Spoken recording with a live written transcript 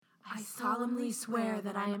solemnly swear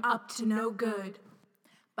that I am up to no good.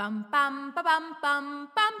 Bum bum ba bum bum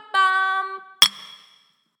bum bum.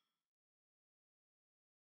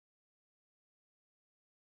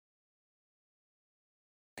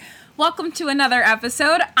 Welcome to another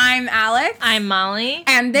episode. I'm Alex. I'm Molly.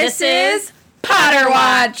 And this is Potter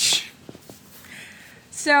Watch.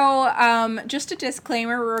 So, just a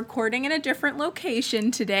disclaimer, we're recording in a different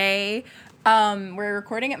location today. We're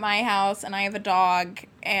recording at my house, and I have a dog,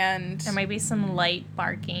 and There might be some light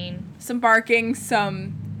barking. some barking,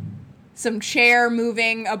 some chair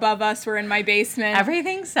moving above us. We're in my basement.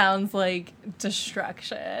 Everything sounds like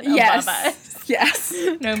destruction Yes. above us, Yes.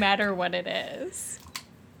 no matter what it is.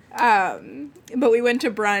 But we went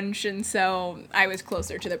to brunch, and so I was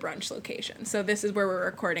closer to the brunch location. So this is where we're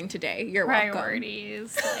recording today. You're welcome.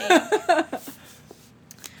 Priorities.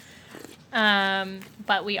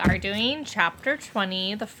 But we are doing chapter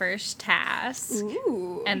 20, the first task.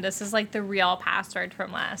 Ooh. And this is like the real password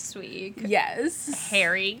from last week. Yes.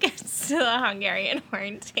 Harry gets to the Hungarian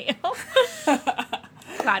horntail.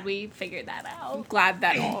 Glad we figured that out. Glad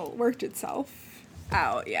that all worked itself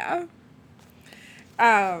out, yeah.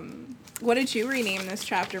 What did you rename this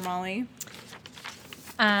chapter, Molly?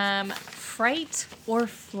 Fright or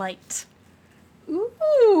flight.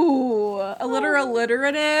 Ooh, a little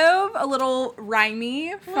alliterative, a little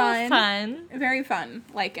rhymey, fun. Fun. Very fun.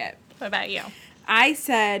 Like it. What about you? I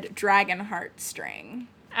said dragon heartstring.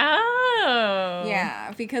 Oh.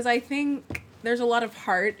 Yeah, because I think there's a lot of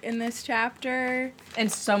heart in this chapter.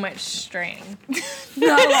 And so much string.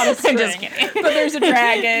 Not a lot of string. I'm just kidding. But there's a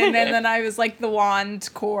dragon, and then I was like the wand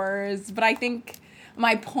cores. But I think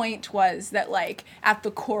my point was that, like, at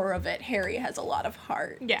the core of it, Harry has a lot of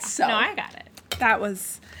heart. Yeah. So No, I got it.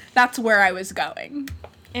 that's where I was going.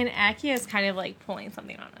 And Aki is kind of like pulling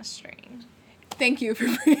something on a string. Thank you for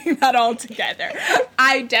bringing that all together.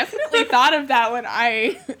 I definitely thought of that when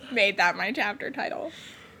I made that my chapter title.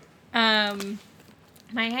 My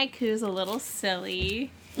haiku is a little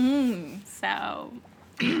silly. So,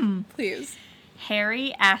 Please.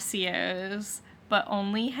 Harry Asios, but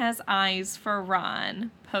only has eyes for Ron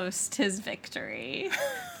post his victory.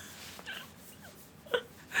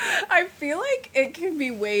 I feel like it can be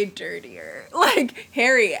way dirtier. Like,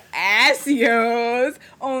 Harry Asios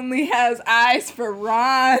only has eyes for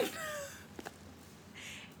Ron.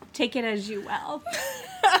 Take it as you will.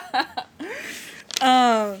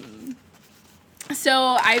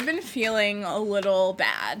 So I've been feeling a little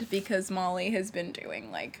bad because Molly has been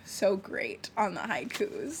doing, like, so great on the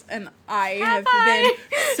haikus, and I have been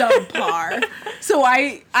subpar. So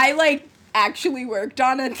I like, actually worked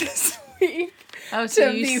on it this week. Oh,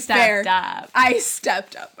 so To you be stepped fair, up. I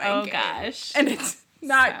stepped up my Oh, game. gosh. And it's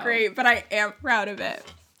not So. great, but I am proud of it.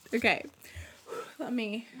 Okay.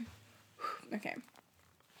 Okay.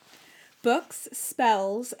 Books,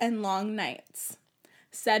 spells, and long nights.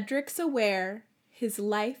 Cedric's aware, his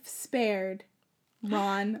life spared.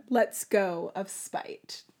 Ron lets go of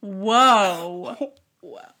spite. Whoa.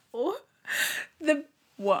 Whoa.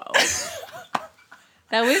 Whoa.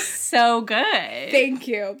 That was so good. Thank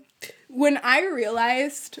you. When I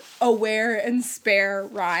realized aware and spare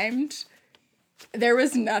rhymed, there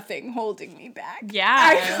was nothing holding me back. Yeah.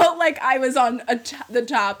 I felt like I was on the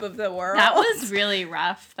top of the world. That was really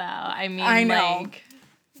rough, though. I mean, I know. like,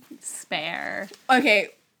 spare. Okay,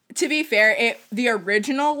 to be fair, the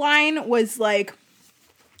original line was like,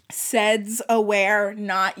 "Ced's aware,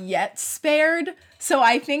 not yet spared." So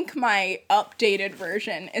I think my updated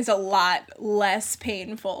version is a lot less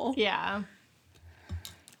painful. Yeah.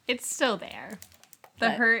 It's still there. The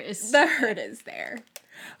But hurt is The hurt is there.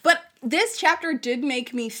 But this chapter did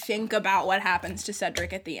make me think about what happens to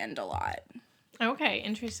Cedric at the end a lot. Okay,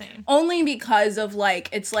 interesting. Only because of, like,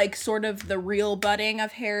 it's like sort of the real budding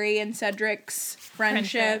of Harry and Cedric's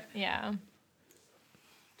friendship. Yeah.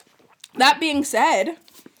 That being said,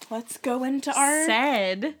 let's go into our...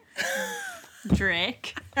 Said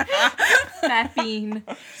Drick. That being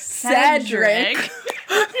Cedric.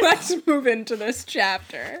 Let's move into this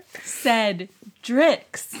chapter. Said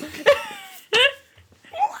Drix.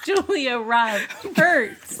 Julia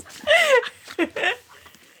Roberts.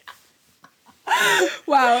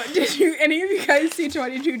 Wow, did any of you guys see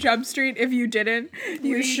 22 Jump Street? If you didn't,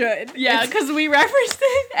 you should. Yeah, because we reference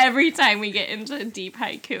it every time we get into deep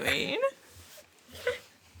haikuing.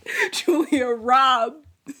 Julia Roberts.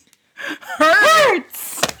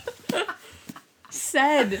 Hurts!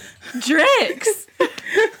 Said Drix.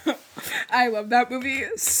 I love that movie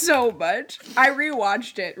so much. I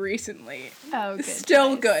rewatched it recently. Oh, good.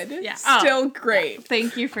 Still choice. good. Yeah. Still great.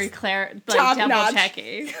 Thank you for Top double notch.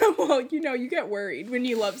 checking. Well, you know, you get worried when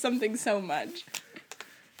you love something so much.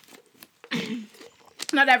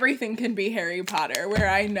 Not everything can be Harry Potter, where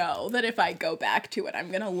I know that if I go back to it,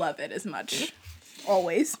 I'm gonna love it as much.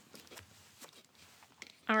 Always.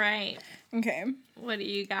 All right. Okay. What do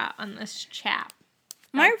you got on this chap?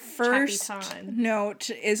 My first Chappy-ton. note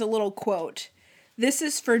is a little quote. This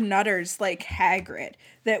is for nutters like Hagrid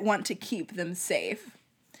that want to keep them safe.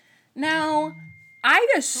 Now, I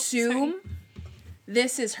assume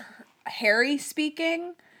this is Harry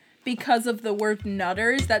speaking because of the word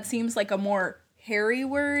nutters. That seems like a more Harry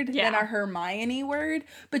word than a Hermione word.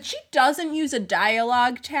 But she doesn't use a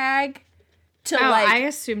dialogue tag to I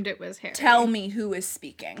assumed it was Harry. tell me who is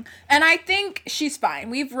speaking. And I think she's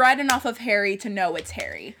fine. We've read enough of Harry to know it's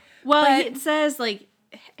Harry. Well, But- it says, like,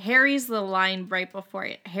 Harry's the line right before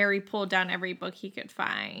it. Harry pulled down every book he could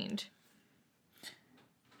find.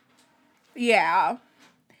 Yeah.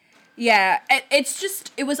 Yeah. It's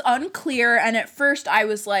just, it was unclear. And at first I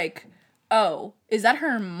was like, oh, is that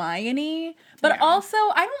Hermione? But also,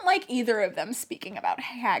 I don't like either of them speaking about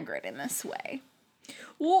Hagrid in this way.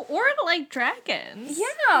 Well, or like dragons.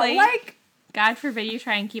 Yeah, like God forbid you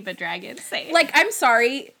try and keep a dragon safe. I'm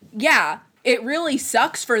sorry. Yeah, it really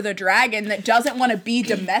sucks for the dragon that doesn't want to be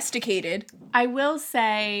domesticated. I will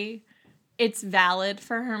say it's valid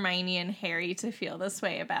for Hermione and Harry to feel this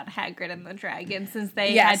way about Hagrid and the dragon since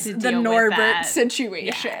they had to deal the with Norbert that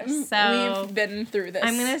situation. Yeah, so we've been through this.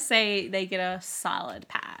 I'm going to say they get a solid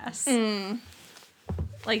pass.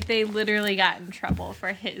 Like, they literally got in trouble for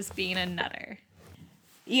his being a nutter.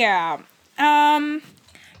 Yeah.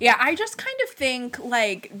 Yeah, I just kind of think,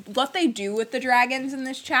 like, what they do with the dragons in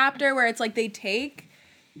this chapter, where it's like they take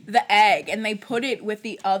the egg and they put it with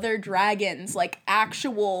the other dragons, like,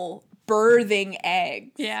 actual birthing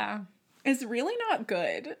eggs. Yeah. Is really not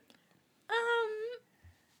good.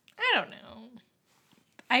 I don't know.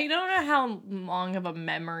 I don't know how long of a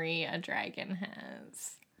memory a dragon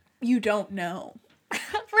has. You don't know.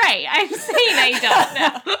 Right, I'm saying I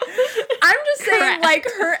don't know. I'm just saying, Correct. like,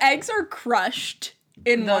 her eggs are crushed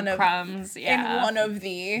in The one of crumbs, yeah. in one of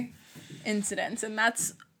the incidents, and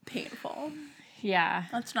that's painful. Yeah.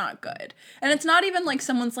 That's not good. And it's not even like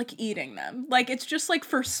someone's like eating them. Like, it's just like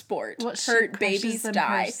for sport. Well, she Hurt crushes babies them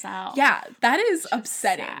die. herself. Yeah, that is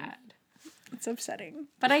upsetting. Sad. It's upsetting.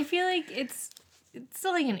 But I feel like it's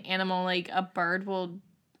still like an animal. Like, a bird will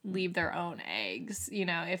leave their own eggs, you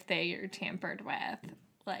know, if they are tampered with.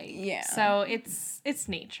 Like, Yeah. So it's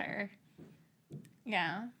nature.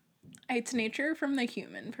 Yeah. It's nature from the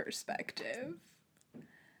human perspective.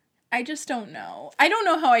 I just don't know. I don't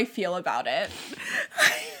know how I feel about it.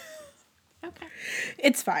 Okay.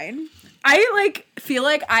 It's fine. I feel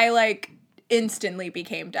like I instantly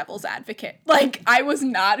became devil's advocate. Like, I was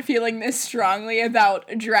not feeling this strongly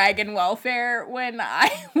about dragon welfare when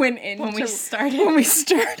I went into When we started. When we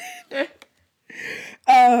started.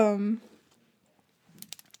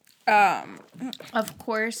 Of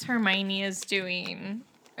course, Hermione is doing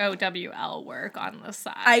OWL work on the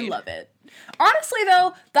side. I love it. Honestly,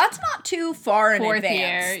 though, that's not too far in Fourth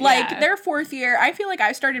advance. year, Like, yeah. their fourth year, I feel like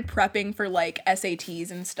I started prepping for, like,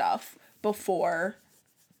 SATs and stuff before,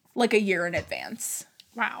 like, a year in advance.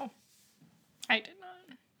 Wow. I did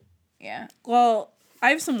not. Yeah. Well,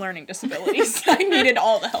 I have some learning disabilities. I needed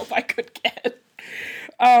all the help I could get.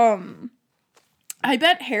 I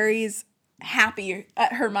bet Harry's happy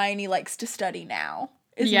at Hermione likes to study now.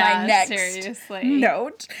 Is my next seriously.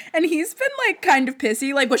 note. And he's been like kind of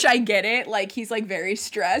pissy, like, which I get it. Like, he's like very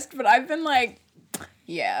stressed, but I've been like,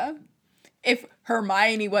 yeah. If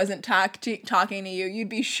Hermione wasn't talking to you, you'd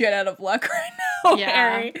be shit out of luck right now, Yeah.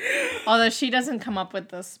 Harry. Although she doesn't come up with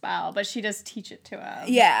the spell, but she does teach it to him.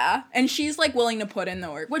 Yeah. And she's like willing to put in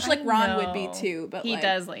the work, which like Ron would be No. too, but he like,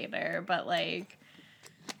 does later, but like,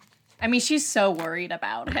 I mean, she's so worried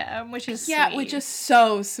about him, which is yeah, sweet. which is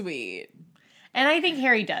so sweet. And I think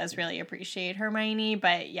Harry does really appreciate Hermione,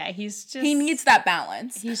 but yeah, he's just He needs that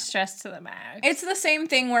balance. he's stressed to the max. It's the same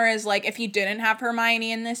thing. Whereas, like, if he didn't have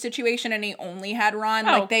Hermione in this situation and he only had Ron,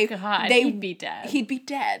 oh like God, they he'd be dead. He'd be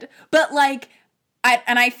dead. But like,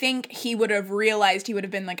 I think he would have realized, he would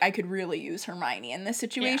have been like, I could really use Hermione in this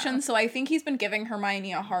situation. Yeah. So I think he's been giving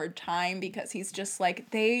Hermione a hard time because he's just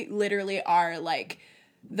like, they literally are like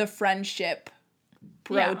the friendship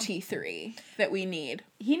bro Yeah. T3 that we need.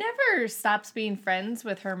 He never stops being friends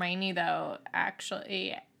with Hermione, though,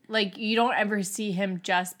 actually. Like, you don't ever see him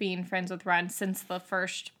just being friends with Ron since the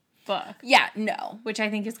first book, Yeah, no. which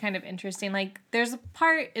I think is kind of interesting. Like, there's a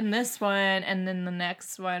part in this one and then the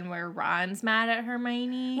next one where Ron's mad at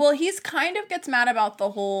Hermione. Well, he's kind of gets mad about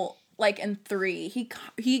the whole, like, in 3,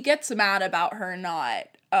 he gets mad about her not,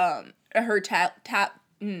 her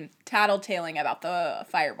tattletaling about the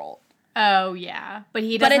firebolt. Oh, yeah. But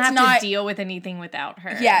he But doesn't it's have not- to deal with anything without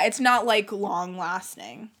her. Yeah, it's not, like,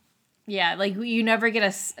 long-lasting. Yeah, like, you never get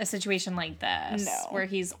a situation like this. No. Where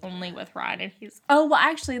he's only with Ron and he's... Oh, well,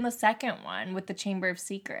 actually, in the second one with the Chamber of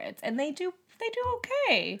Secrets. And they do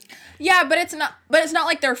okay. Yeah, but it's not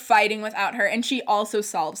like they're fighting without her, and she also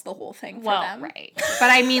solves the whole thing for them. Right.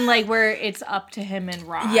 But I mean, like, where it's up to him and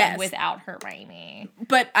Ron without Hermione.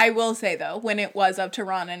 But I will say, though, when it was up to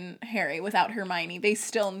Ron and Harry without Hermione, they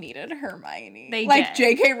still needed Hermione. They like,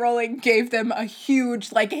 did. J.K. Rowling gave them a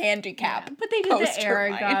huge, like, handicap. But they did the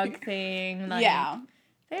post-Hermione. Aragog thing. Like, Yeah.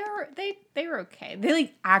 They were okay. They,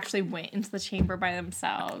 like, actually went into the chamber by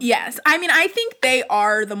themselves. Yes. I mean, I think they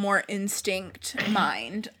are the more instinct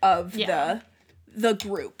mind of the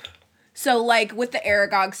group. So, like, with the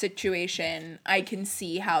Aragog situation, I can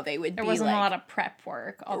see how they would There be, wasn't like... a lot of prep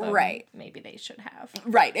work, although Right. maybe they should have.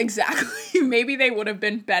 Right, exactly. Maybe they would have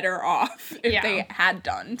been better off if Yeah. they had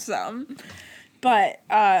done some. But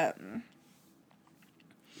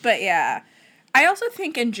yeah. I also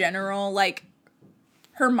think in general, like,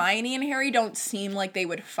 Hermione and Harry don't seem like they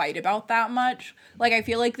would fight about that much. Like, I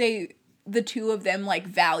feel like the two of them, like,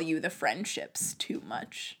 value the friendships too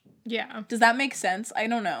much. Yeah. Does that make sense? I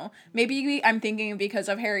don't know. Maybe I'm thinking because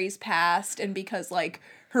of Harry's past and because, like,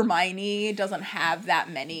 Hermione doesn't have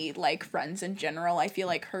that many, like, friends in general. I feel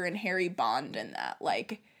like her and Harry bond in that,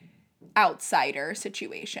 like, outsider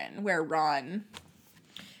situation where Ron...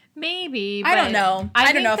 Maybe. I don't but know.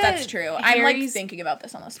 I don't know if think that's that true. I'm, like, Harry's thinking about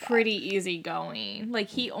this on the spot. pretty easygoing. Like,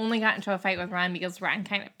 he only got into a fight with Ron because Ron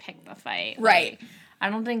kind of picked the fight. Right. Like, I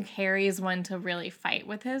don't think Harry's one to really fight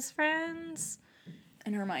with his friends.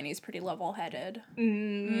 And Hermione's pretty level-headed.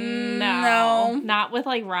 No. Not with,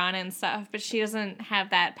 like, Ron and stuff, but she doesn't have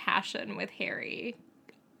that passion with Harry.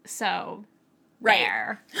 So, Right.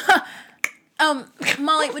 there.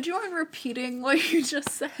 Molly, would you mind repeating what you just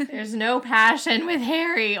said? There's no passion with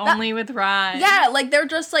Harry, only with Ron. Yeah, like, they're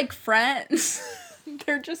just, like, friends.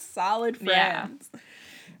 They're just solid Yeah. friends.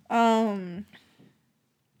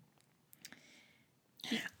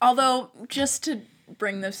 Although, just to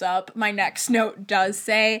bring this up, my next note does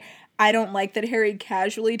say, I don't like that Harry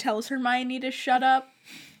casually tells Hermione to shut up.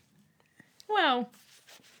 Well.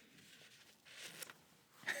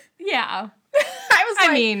 Yeah.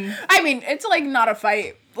 I mean, it's, like, not a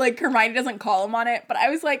fight. Like, Hermione doesn't call him on it, but I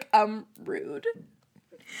was like, rude.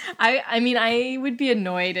 I mean, I would be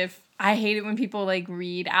annoyed if I hate it when people like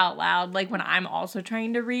read out loud. Like when I'm also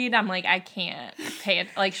trying to read, I'm like, I can't pay it.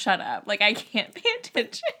 Like, shut up. Like, I can't pay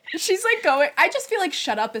attention. She's like going, I just feel like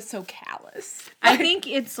shut up is so callous. I think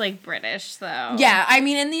it's like British though. Yeah, I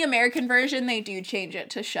mean, in the American version, they do change it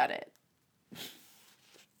to shut it.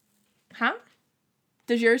 Huh?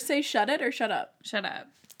 Does yours say shut it or shut up? Shut up.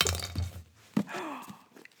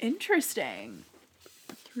 Interesting.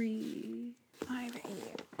 3, 5, 8.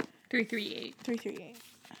 338. 338.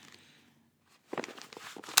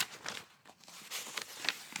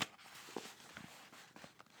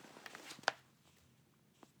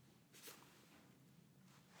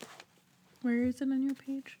 Where is it on your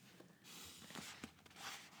page?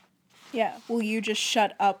 Yeah, will you just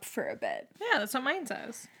shut up for a bit? Yeah, that's what mine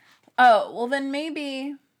says. Oh, well then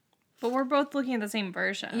maybe... But we're both looking at the same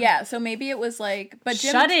version. Yeah, so maybe it was like... But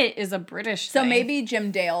Shut it is a British So thing. maybe Jim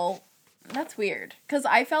Dale... That's weird. Because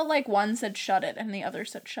I felt like one said shut it and the other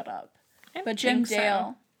said shut up. But Jim think so.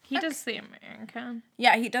 Dale... He does the American.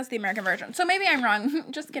 Yeah, he does the American version. So maybe I'm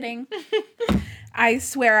wrong. Just kidding. I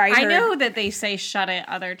swear I heard... I know that they say shut it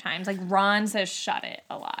other times. Like Ron says shut it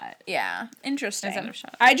a lot. Yeah, interesting. Instead of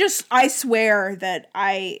shut up. I swear that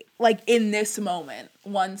I, like, in this moment,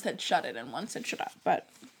 one said shut it and one said shut up. But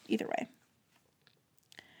either way.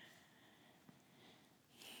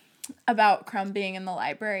 About Crumb being in the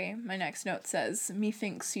library, my next note says,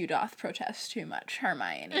 methinks you doth protest too much,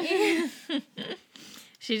 Hermione.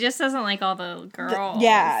 She just doesn't like all the girls.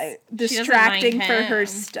 Yeah, She doesn't distracting like for her him.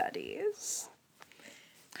 studies.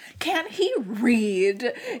 Can't he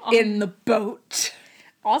read in the boat?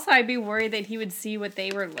 Also, I'd be worried that he would see what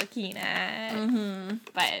they were looking at. Mm-hmm.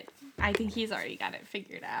 But I think he's already got it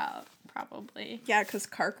figured out, probably. Yeah, because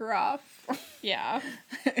Karkaroff. Yeah.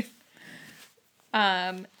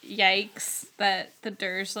 Yikes that the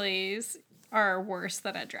Dursleys are worse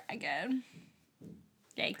than a dragon.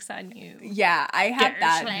 Yikes on you. Yeah, I had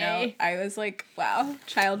that Dursley. note. I was like, wow,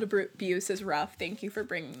 child abuse is rough. Thank you for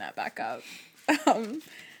bringing that back up.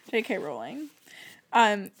 J.K. Rowling.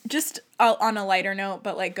 Just on a lighter note,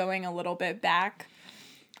 but like going a little bit back.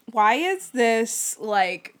 Why is this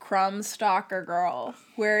like Crumb stalker girl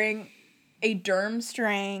wearing a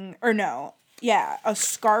Durmstrang, or no, yeah, a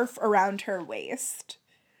scarf around her waist?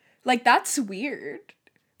 Like, that's weird.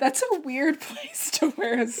 That's a weird place to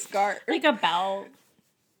wear a scarf. Like a belt.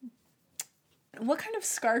 What kind of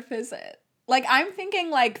scarf is it? Like, I'm thinking,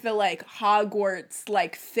 like, the, like, Hogwarts,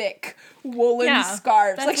 like, thick woolen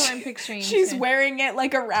scarves. That's like, what I'm picturing. She's too. wearing it,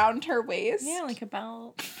 like, around her waist. Yeah, like a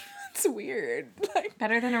belt. It's weird. Like,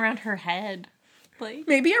 Better than around her head. Like,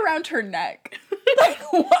 maybe around her neck. Like,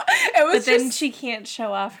 what? It was but then just she can't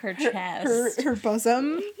show off her chest. her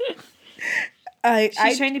bosom.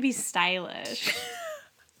 She's trying to be stylish.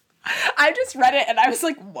 I just read it and I was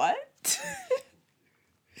like, what?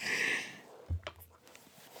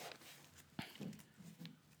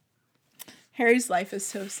 Harry's life is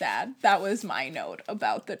so sad. That was my note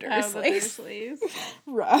about the Dursleys.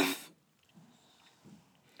 Rough.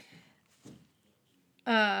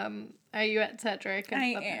 Are you at Cedric? I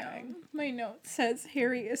am. My note says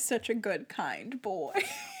Harry is such a good, kind boy.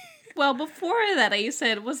 Well, before that, I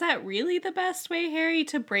said, was that really the best way, Harry,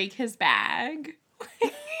 to break his bag?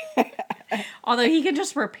 Although he can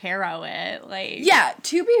just reparo it, like... Yeah,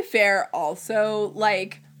 to be fair, also,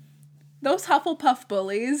 like, those Hufflepuff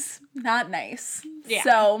bullies, not nice. Yeah.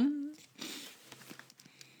 So,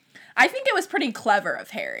 I think it was pretty clever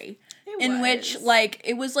of Harry. Which, like,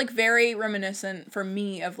 it was, like, very reminiscent for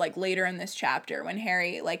me of, like, later in this chapter when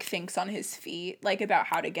Harry, like, thinks on his feet, like, about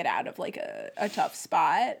how to get out of, like, a tough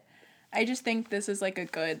spot. I just think this is, like, a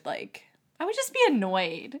good, like... I would just be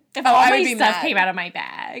annoyed if all my stuff came out of my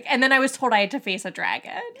bag, and then I was told I had to face a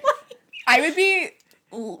dragon. I would be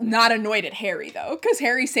not annoyed at Harry, though, because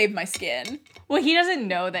Harry saved my skin. Well, he doesn't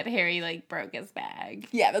know that Harry, like, broke his bag.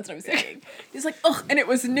 Yeah, that's what I'm saying. He's like, ugh, and it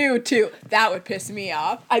was new, too. That would piss me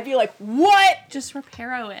off. I'd be like, what? Just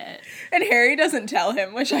reparo it. And Harry doesn't tell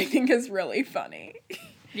him, which I think is really funny.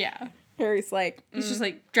 Yeah. Harry's like... He's just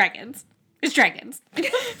like, dragons. It's dragons.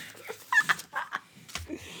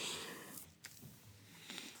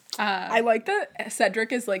 I like that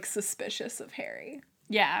Cedric is, like, suspicious of Harry.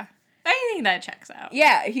 Yeah. I think that checks out.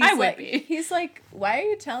 Yeah, he's I would like, be. He's like, why are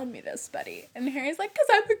you telling me this, buddy? And Harry's like, because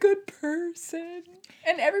I'm a good person.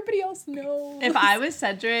 And everybody else knows. If I was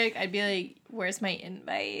Cedric, I'd be like, where's my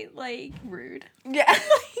invite? Like, rude. Yeah.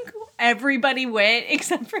 Like, everybody went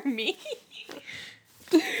except for me.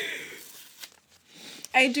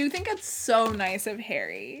 I do think it's so nice of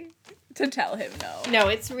Harry to tell him no. No,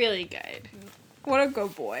 it's really good. What a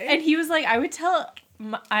good boy. And he was like, I would tell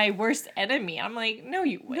my worst enemy. I'm like, no,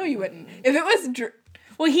 you wouldn't. No, you wouldn't. If it was...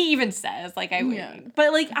 Well, he even says, like, I wouldn't. Yeah.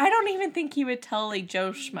 But, like, I don't even think he would tell, like,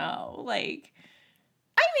 Joe Schmo. Like...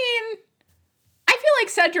 I mean, I feel like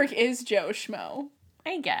Cedric is Joe Schmo.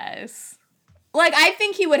 I guess. Like, I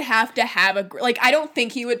think he would have to have a... Like, I don't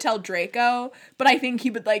think he would tell Draco, but I think he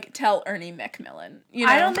would, like, tell Ernie Macmillan. You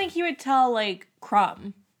know? I don't think he would tell, like,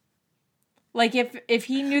 Crumb. Like, if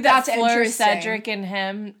he knew that That's Fleur, interesting. Cedric, and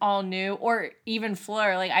him all knew, or even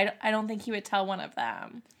Fleur, like, I don't think he would tell one of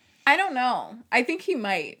them. I don't know. I think he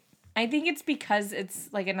might. I think it's because it's,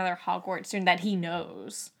 like, another Hogwarts student that he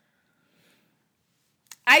knows.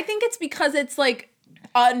 I think it's because it's, like,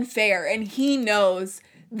 unfair, and he knows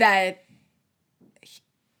that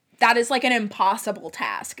that is, like, an impossible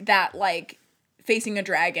task, that, like, facing a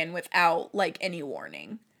dragon without, like, any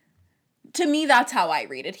warning. To me, that's how I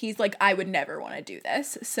read it. He's like, I would never want to do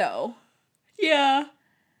this, so. Yeah.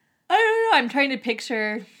 I don't know. I'm trying to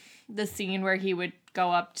picture the scene where he would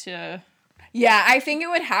go up to... Yeah, I think he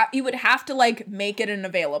would have to, like, make it an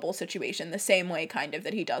available situation, the same way, kind of,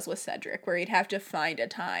 that he does with Cedric, where he'd have to find a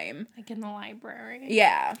time. Like in the library.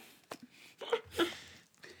 Yeah.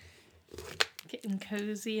 Getting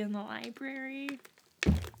cozy in the library.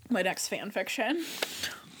 My next fan fiction.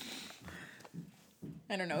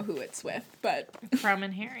 I don't know who it's with, but Crumb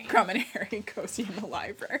and Harry. Crumb and Harry cozy in the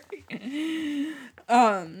library.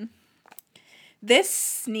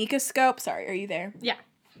 This sneakoscope, sorry, are you there? Yeah.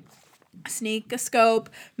 Sneakoscope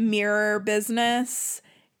mirror business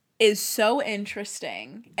is so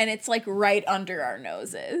interesting, and it's like right under our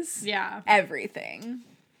noses. Yeah. Everything.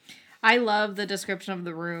 I love the description of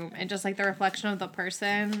the room and just like the reflection of the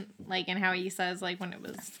person, like, and how he says, like, when it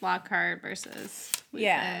was Lockhart versus Lupin.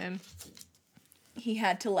 Yeah. He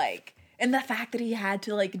had to, like, and the fact that he had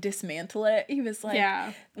to, like, dismantle it, he was like,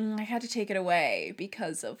 Yeah. I had to take it away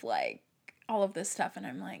because of, like, all of this stuff. And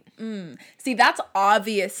I'm like, See, that's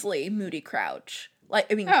obviously Moody Crouch.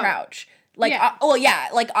 Like, I mean, Crouch. Like, Yeah. Yeah,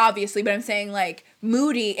 like, obviously, but I'm saying, like,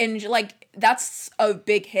 Moody, and, like, that's a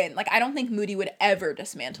big hint. Like, I don't think Moody would ever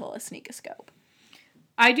dismantle a sneakoscope.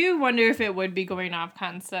 I do wonder if it would be going off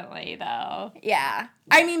constantly, though. Yeah.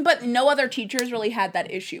 I mean, but no other teachers really had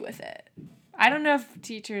that issue with it. I don't know if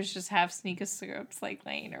teachers just have sneakoscopes, like,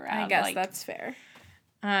 laying around. I guess like, that's fair.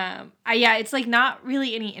 Yeah, it's like not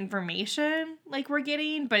really any information like we're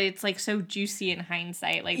getting, but it's like so juicy in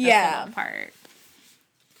hindsight, like this little part.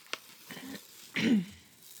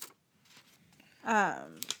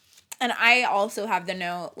 And I also have the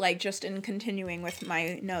note, like, just in continuing with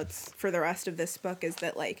my notes for the rest of this book, is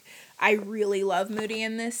that, like, I really love Moody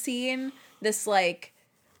in this scene. This, like,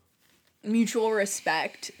 mutual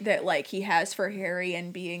respect that, like, he has for Harry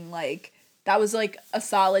and being, like, that was, like, a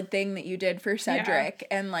solid thing that you did for Cedric.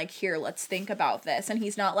 Yeah. And, like, here, let's think about this. And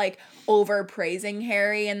he's not, like, over-praising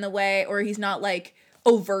Harry in the way, or he's not, like,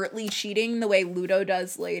 overtly cheating the way Ludo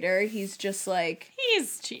does later. He's just, like...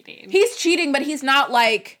 He's cheating. He's cheating, but he's not,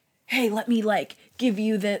 like... hey, let me, like, give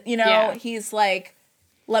you the, you know, yeah. He's like,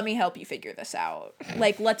 let me help you figure this out.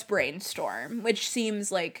 Like, let's brainstorm, which seems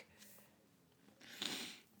like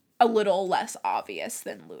a little less obvious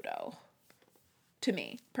than Ludo to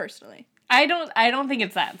me, personally. I don't think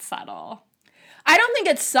it's that subtle. I don't think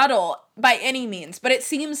it's subtle by any means, but it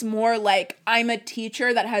seems more like I'm a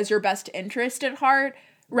teacher that has your best interest at heart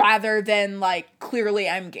rather than, like, clearly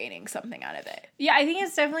I'm gaining something out of it. Yeah, I think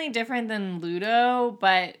it's definitely different than Ludo,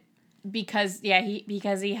 but... because he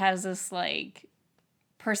has this like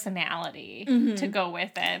personality to go with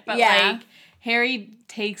it, but like Harry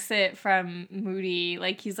takes it from Moody,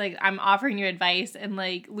 like he's like, I'm offering you advice, and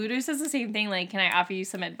like Ludo says the same thing, like, can I offer you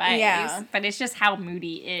some advice? Yeah. But it's just how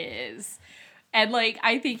Moody is, and like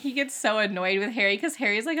I think he gets so annoyed with Harry because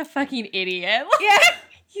Harry's like a fucking idiot. Yeah,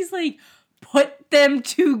 he's like, put them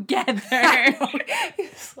together.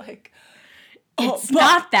 He's like, it's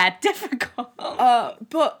not that difficult.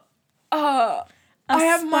 I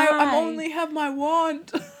only have my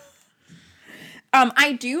wand.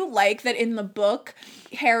 I do like that in the book,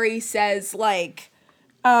 Harry says, like,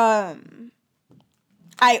 I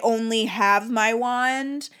only have my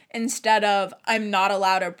wand, instead of, I'm not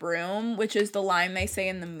allowed a broom, which is the line they say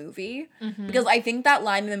in the movie. Mm-hmm. Because I think that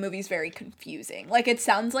line in the movie is very confusing. Like, it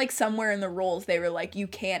sounds like somewhere in the rules they were like, you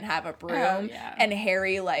can't have a broom. Yeah. And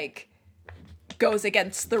Harry, like... goes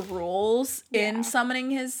against the rules in summoning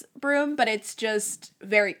his broom, but it's just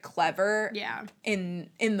very clever in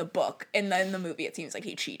the book. And in the movie, it seems like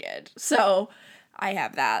he cheated. So I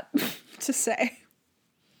have that to say.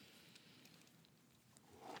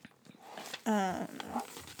 But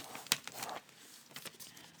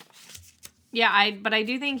I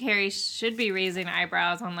do think Harry should be raising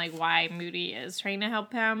eyebrows on like why Moody is trying to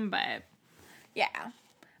help him, but yeah.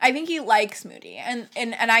 I think he likes Moody, and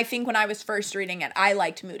I think when I was first reading it, I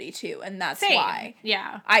liked Moody too, and that's why.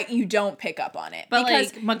 Yeah. You don't pick up on it. But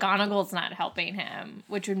because, like, McGonagall's not helping him,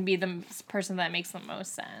 which would be the person that makes the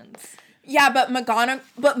most sense. Yeah, but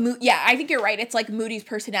I think you're right. It's like Moody's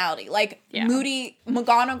personality. Like,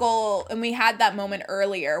 McGonagall, and we had that moment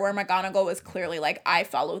earlier where McGonagall was clearly like, I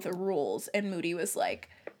follow the rules, and Moody was like,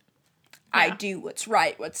 I do what's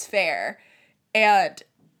right, what's fair. And...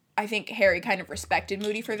 I think Harry kind of respected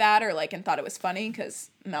Moody for that, or like, and thought it was funny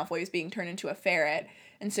because Malfoy was being turned into a ferret,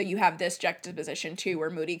 and so you have this juxtaposition too, where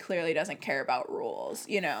Moody clearly doesn't care about rules,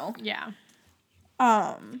 you know? Yeah.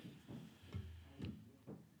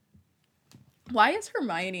 Why is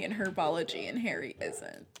Hermione in herbology and Harry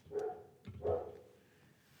isn't?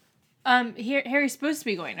 Harry's supposed to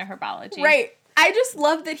be going to herbology, right? I just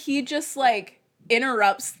love that he just like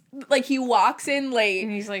interrupts, like he walks in late,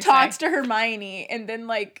 and he's like, talks to Hermione, and then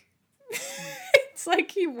like it's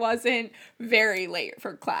like he wasn't very late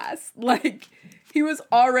for class. Like he was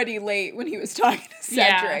already late when he was talking to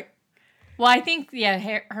Cedric. Yeah. Well, I think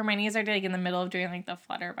Hermione is already like in the middle of doing like the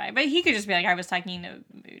Flutterby, but he could just be like, I was talking to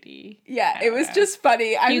Moody. Yeah, it was just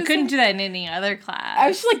funny. You couldn't do that in any other class. I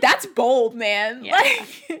was just like, that's bold, man. Yeah.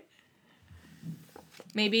 Like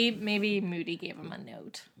maybe Moody gave him a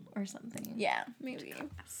note or something. Yeah, maybe.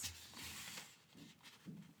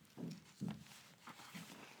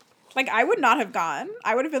 Like, I would not have gone.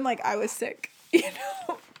 I would have been like, I was sick, you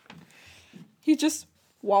know? He just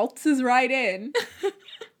waltzes right in.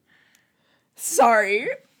 Sorry.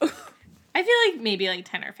 I feel like maybe like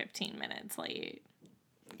 10 or 15 minutes late.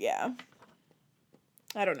 Yeah.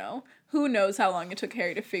 I don't know. Who knows how long it took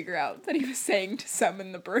Harry to figure out that he was saying to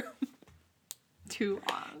summon the broom. Too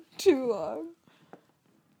long. Too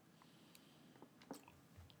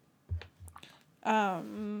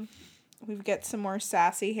long. We get some more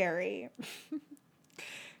sassy Harry.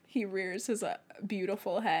 He rears his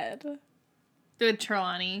beautiful head. With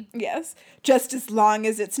Trelawney. Yes. Just as long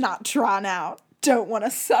as it's not drawn out. Don't want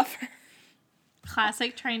to suffer.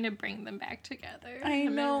 Classic trying to bring them back together. I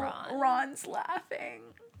know. Ron's laughing.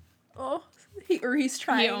 Oh. He's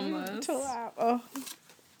trying to laugh. Oh.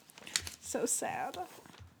 So sad.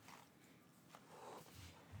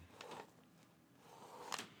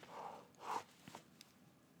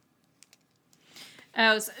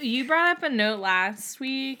 Oh, so you brought up a note last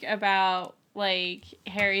week about, like,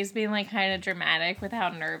 Harry's being, like, kind of dramatic with how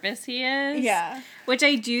nervous he is. Yeah. Which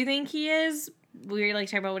I do think he is. We were, like,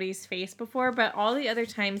 talking about what he's faced before, but all the other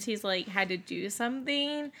times he's, like, had to do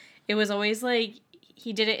something, it was always, like,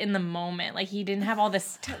 he did it in the moment. Like, he didn't have all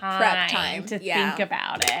this Prep time to think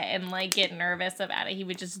about it and, like, get nervous about it. He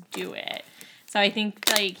would just do it. So I think,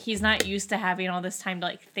 like, he's not used to having all this time to,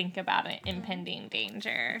 like, think about an impending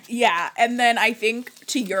danger. Yeah, and then I think,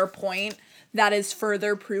 to your point, that is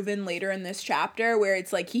further proven later in this chapter, where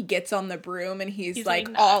it's, like, he gets on the broom and he's like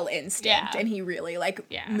all instinct, and he really, like,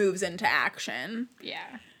 moves into action.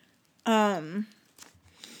 Yeah.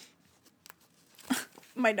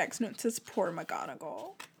 My next note says, poor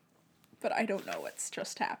McGonagall. But I don't know what's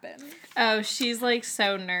just happened. Oh, she's, like,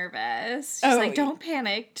 so nervous. She's like, don't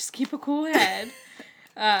panic. Just keep a cool head.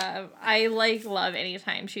 I, like, love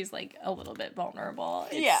anytime she's, like, a little bit vulnerable.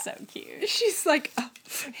 It's so cute. She's like, oh,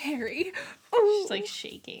 Harry. Oh. She's, like,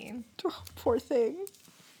 shaking. Oh, poor thing.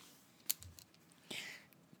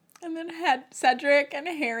 And then had Cedric and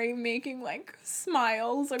Harry making, like,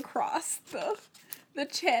 smiles across the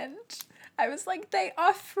tent. I was like, they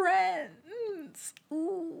are friends.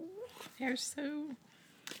 Ooh. They're so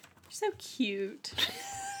cute.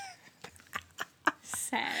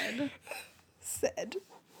 Sad.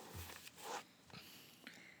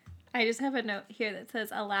 I just have a note here that says,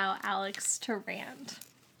 allow Alex to rant.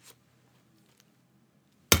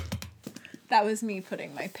 That was me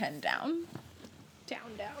putting my pen down.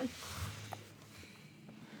 Down.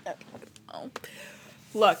 Okay. Oh.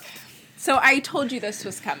 Look, so I told you this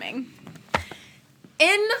was coming.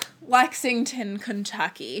 In Lexington,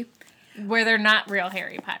 Kentucky, where they're not real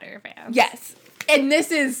Harry Potter fans. Yes. And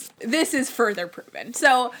this is further proven.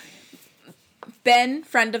 So Ben,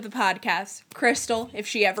 friend of the podcast, Crystal, if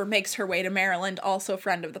she ever makes her way to Maryland, also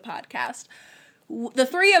friend of the podcast. The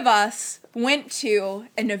three of us went to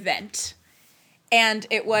an event, and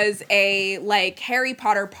it was a, like, Harry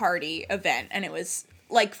Potter party event, and it was,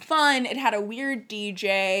 like, fun. It had a weird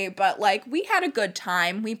DJ, but, like, we had a good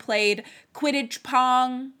time. We played Quidditch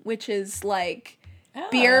Pong, which is, like,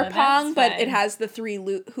 beer pong, but it has the 3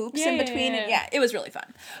 hoops in between. And it was really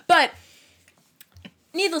fun. But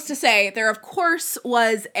needless to say, there, of course,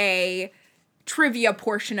 was a trivia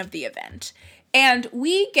portion of the event. And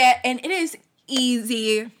and it is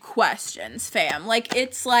easy questions, fam. Like,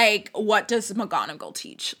 it's like, what does McGonagall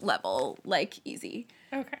teach level, like, easy.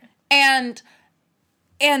 Okay.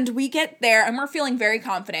 And we get there, and we're feeling very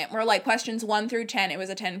confident. We're like, questions 1 through 10. It was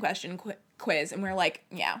a 10-question quiz, and we're like,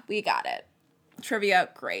 yeah, we got it. Trivia,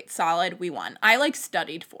 great, solid, we won. I, like,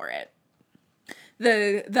 studied for it.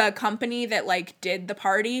 The company that, like, did the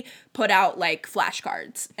party put out, like,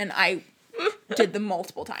 flashcards, and I did them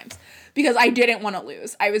multiple times because I didn't want to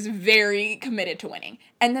lose. I was very committed to winning.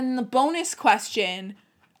 And then the bonus question,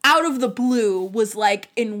 out of the blue, was like,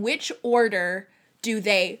 in which order do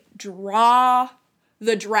they draw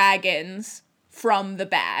the dragons from the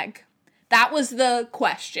bag? That was the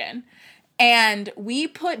question. And we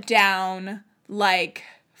put down, like,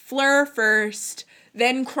 Fleur first,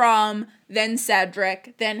 then Krum, then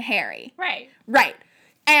Cedric, then Harry. Right.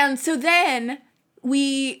 And so then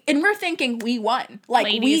we're thinking we won. Like,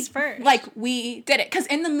 ladies first. Like, we did it. Because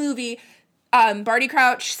in the movie, Barty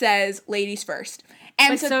Crouch says ladies first.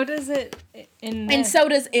 And so does it and so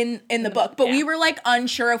does in the book. But we were, like,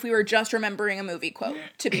 unsure if we were just remembering a movie quote,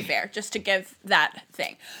 to be fair, just to give that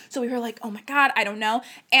thing. So we were like, oh my God, I don't know.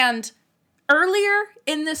 And earlier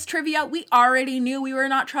in this trivia, we already knew we were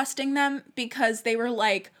not trusting them because they were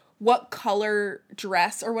like, what color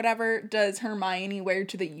dress or whatever does Hermione wear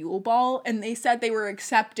to the Yule Ball? And they said they were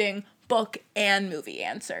accepting book and movie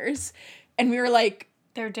answers. And we were like,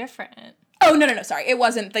 they're different. Oh, no, sorry. It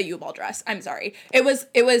wasn't the Yule Ball dress. I'm sorry. It was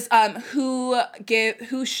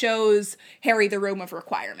who shows Harry the Room of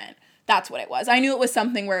Requirement. That's what it was. I knew it was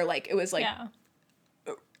something where, like, it was like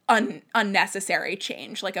unnecessary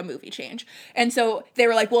change, like a movie change. And so they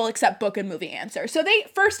were like, we'll accept book and movie answers. So they,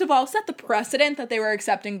 first of all, set the precedent that they were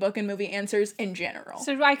accepting book and movie answers in general.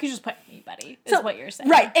 So I could just put anybody, is what you're saying.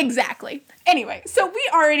 Right, exactly. Anyway, so we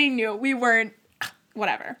already knew we weren't,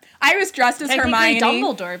 whatever. I was dressed as Hermione.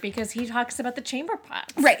 Dumbledore, because he talks about the chamber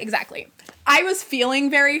pots. Right, exactly. I was feeling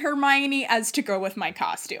very Hermione as to go with my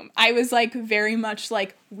costume. I was, like, very much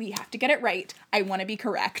like, we have to get it right. I want to be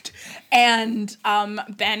correct. And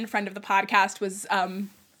Ben, friend of the podcast, was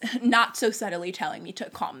not so subtly telling me to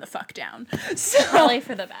calm the fuck down. So, Probably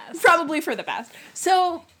for the best. Probably for the best.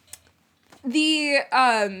 So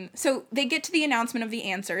So they get to the announcement of the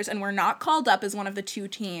answers, and we're not called up as one of the 2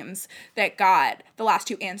 teams that got the last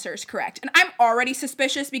 2 answers correct. And I'm already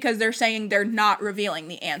suspicious because they're saying they're not revealing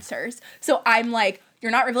the answers. So I'm like,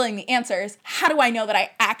 you're not revealing the answers. How do I know that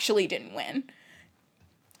I actually didn't win?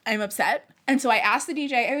 I'm upset. And so I asked the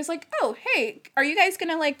DJ, I was like, oh, hey, are you guys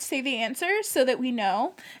gonna like say the answers so that we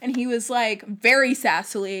know? And he was like, very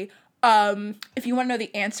sassily, if you want to know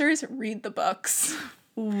the answers, read the books.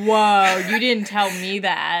 Whoa, you didn't tell me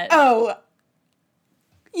that. Oh,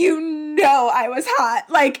 you know I was hot.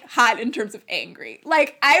 Like, hot in terms of angry.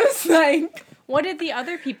 Like, I was like... What did the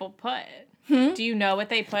other people put? Do you know what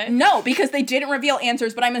they put? No, because they didn't reveal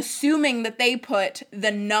answers, but I'm assuming that they put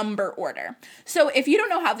the number order. So if you don't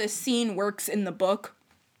know how this scene works in the book,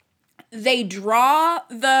 they draw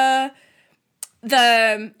the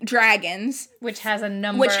dragons, which has a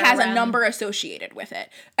number associated with it,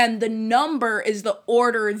 and the number is the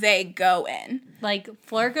order they go in. Like,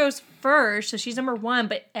 Fleur goes first, so she's number 1,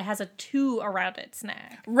 but it has a 2 around its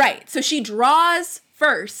neck. Right, so she draws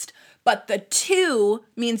first, but the 2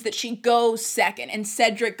 means that she goes second, and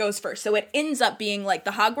Cedric goes first. So it ends up being like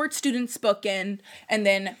the Hogwarts students bookend, and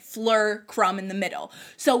then Fleur, Krum in the middle.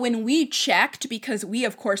 So when we checked, because we,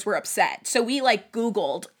 of course, were upset, so we, like,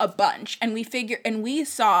 Googled a bunch, and we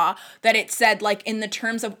saw that it said, like, in the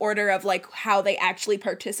terms of order of, like, how they actually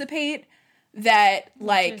participate, that,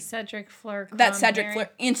 like... Cedric, Fleur, Krum, that Cedric, Harry. Fleur...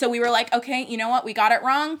 And so we were like, okay, you know what? We got it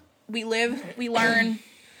wrong. We live, we learn...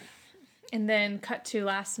 And then cut to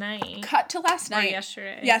last night.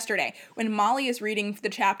 Or Yesterday. When Molly is reading the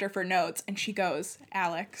chapter for notes, and she goes,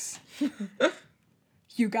 Alex,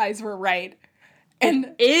 you guys were right.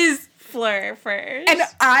 And is Fleur first. And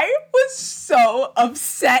I was so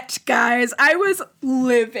upset, guys. I was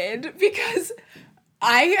livid because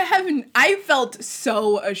I felt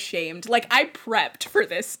so ashamed. Like, I prepped for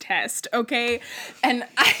this test, okay? And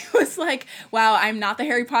I was like, wow, I'm not the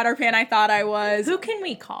Harry Potter fan I thought I was. Who can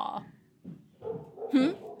we call?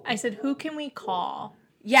 I said, who can we call?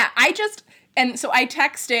 Yeah, and so I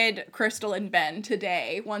texted Crystal and Ben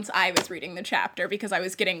today once I was reading the chapter because I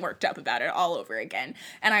was getting worked up about it all over again.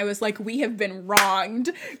 And I was like, we have been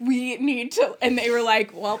wronged. We need to, and they were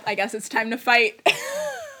like, well, I guess it's time to fight.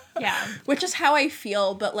 Yeah. Which is how I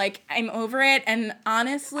feel, but, like, I'm over it, and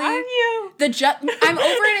honestly... Are you? I'm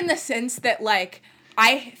over it in the sense that, like,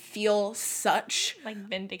 I feel such... Like,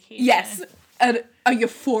 vindication. Yes, a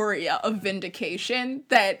euphoria of vindication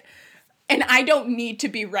that... And I don't need to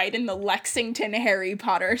be right in the Lexington Harry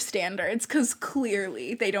Potter standards, because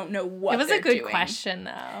clearly they don't know what they're doing. It was a good question,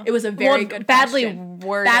 though. It was a very good question.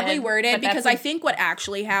 Badly worded. Because I think what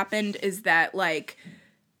actually happened is that, like...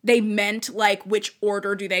 They meant, like, which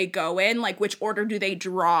order do they go in? Like, which order do they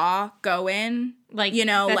go in? Like, you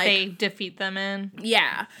know, that like... they defeat them in?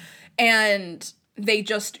 Yeah. And they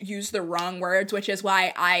just used the wrong words, which is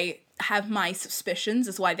why I have my suspicions,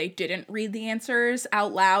 is why they didn't read the answers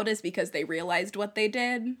out loud, is because they realized what they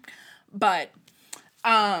did. But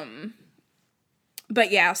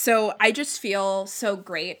yeah, so I just feel so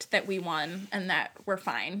great that we won and that we're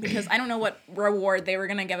fine, because I don't know what reward they were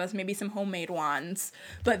going to give us, maybe some homemade wands,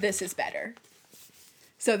 but this is better.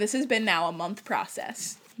 So this has been now a month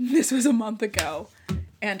process. This was a month ago,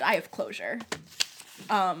 and I have closure.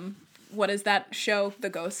 What is that show? The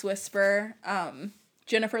Ghost Whisperer.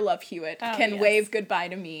 Jennifer Love Hewitt can wave goodbye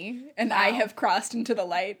to me, and I have crossed into the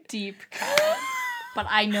light. Deep cut. But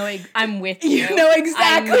I know, I'm with you. You know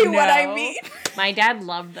exactly what I mean. My dad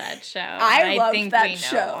loved that show. I loved that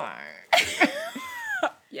show.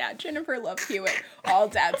 Yeah, Jennifer Love Hewitt. All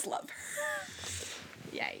dads love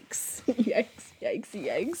her. Yikes.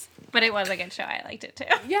 Yikes. But it was a good show. I liked it too.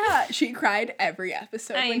 Yeah, she cried every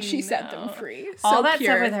episode when she set them free. So all that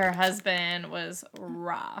pure. stuff with her husband was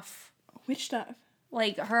rough. Which stuff?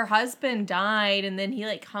 Like, her husband died, and then he,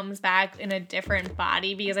 like, comes back in a different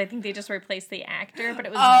body, because I think they just replaced the actor, but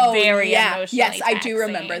it was very emotionally Yes, taxing. I do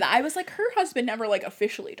remember that. I was like, her husband never, like,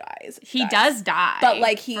 officially dies. He does die. But,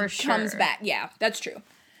 like, he comes back. Yeah, that's true.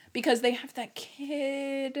 Because they have that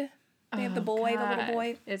kid. They have the boy, the little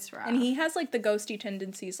boy. It's rough. And he has, like, the ghosty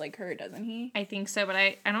tendencies like her, doesn't he? I think so, but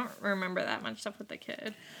I don't remember that much stuff with the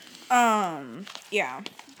kid. Yeah.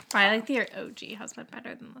 I like the OG husband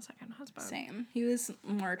better than the second husband. Same. He was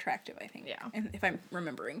more attractive, I think. Yeah. If I'm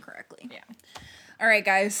remembering correctly. Yeah. All right,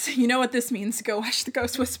 guys. You know what this means. Go watch The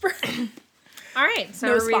Ghost Whisperer. All right.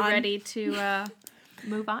 So are we ready to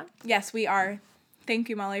move on? Yes, we are. Thank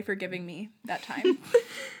you, Molly, for giving me that time.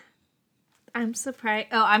 I'm surprised.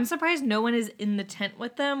 Oh, I'm surprised no one is in the tent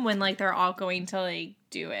with them when, like, they're all going to, like,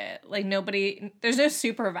 do it. Like, nobody, there's no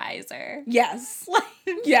supervisor. Yes.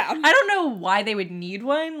 Yeah. I don't know why they would need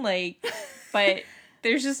one. Like, but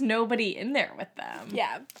there's just nobody in there with them.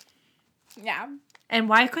 Yeah. Yeah. And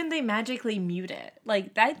why couldn't they magically mute it?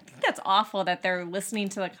 Like, I think that's awful that they're listening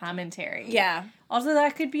to the commentary. Yeah. Also,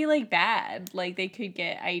 that could be, like, bad. Like, they could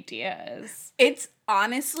get ideas. It's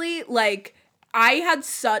honestly, like, I had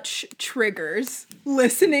such triggers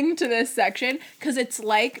listening to this section because it's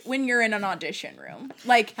like when you're in an audition room.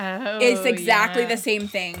 Like, it's exactly the same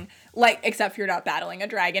thing. Like, except you're not battling a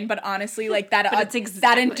dragon, but honestly, like, that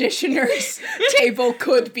that auditioner's table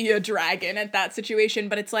could be a dragon at that situation,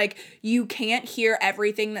 but it's like, you can't hear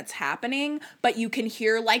everything that's happening, but you can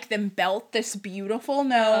hear, like, them belt this beautiful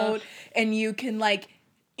note, and you can, like,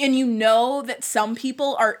 and you know that some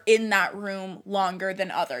people are in that room longer than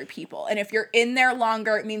other people. And if you're in there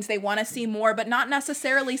longer, it means they want to see more, but not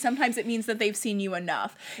necessarily. Sometimes it means that they've seen you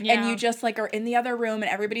enough. Yeah. And you just, like, are in the other room, and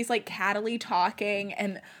everybody's, like, cattily talking,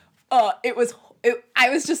 and I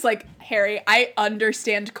was just like, Harry, I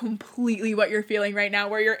understand completely what you're feeling right now,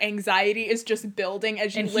 where your anxiety is just building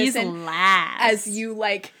as you listen. He's last. As you,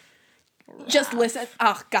 like, just listen.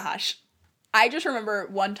 Oh, gosh. I just remember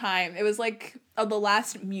one time, it was, like, the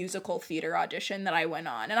last musical theater audition that I went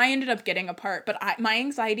on, and I ended up getting a part, but my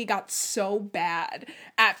anxiety got so bad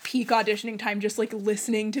at peak auditioning time, just, like,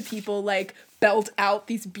 listening to people, like, belt out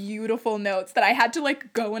these beautiful notes, that I had to,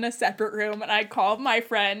 like, go in a separate room, and I called my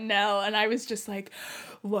friend Nell, and I was just like,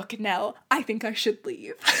 look, Nell, I think I should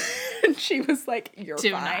leave. And she was like, you're fine.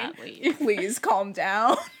 Do not leave. Please calm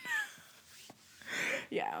down.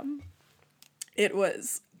 Yeah. It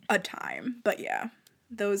was a time, but yeah,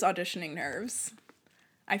 those auditioning nerves.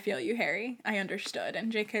 I feel you, Harry. I understood.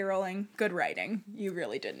 And J.K. Rowling, good writing. You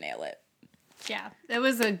really did nail it. Yeah, it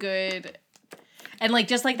was a good, and, like,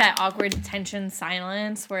 just, like, that awkward tension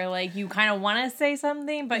silence where, like, you kind of want to say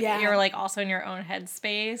something, but you're, like, also in your own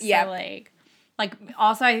headspace. Yeah. So, like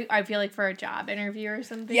also I feel like for a job interview or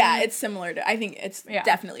something. Yeah, it's similar to, I think it's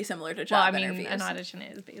definitely similar to job interviews. An audition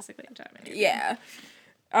is basically a job interview. Yeah.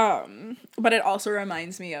 But it also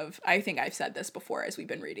reminds me of, I think I've said this before as we've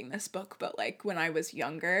been reading this book, but, like, when I was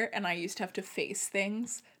younger and I used to have to face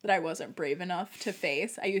things that I wasn't brave enough to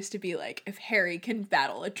face, I used to be like, if Harry can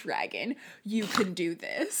battle a dragon, you can do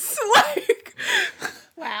this. Like,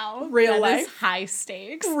 wow. Real that life. Is high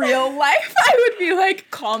stakes. Real life, I would be like,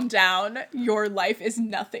 calm down. Your life is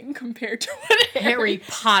nothing compared to what Harry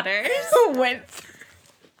Potter went through.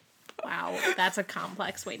 Wow, that's a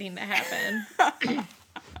complex waiting to happen.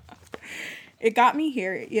 It got me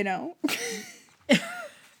here, you know?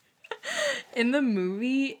 In the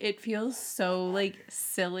movie, it feels so, like,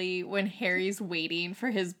 silly when Harry's waiting for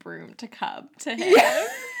his broom to come to him. Yeah.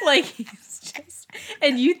 Like, he's just...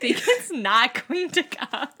 And you think it's not going to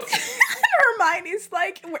come. Hermione's,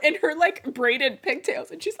 like, in her, like, braided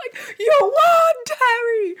pigtails, and she's like, you won,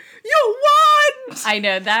 Harry! You won! I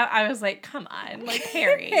know, that, I was like, come on. Like,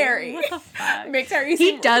 Harry. Harry. What the fuck? Makes Harry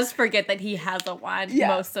He does forget that he has a wand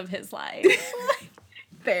most of his life.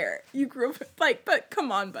 Fair. You grew up, like, but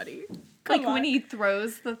come on, buddy. Come on. When he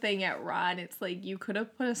throws the thing at Ron, it's like, you could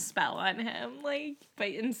have put a spell on him, like, but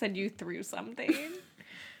instead you threw something.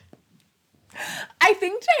 I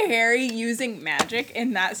think to Harry, using magic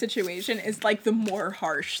in that situation is, like, the more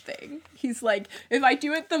harsh thing. He's like, if I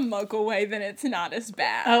do it the Muggle way, then it's not as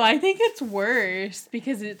bad. Oh, I think it's worse,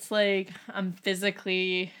 because it's like, I'm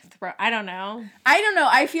physically I don't know.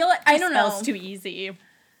 I feel like, I don't know. It's too easy.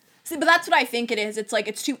 See, but that's what I think it is. It's like,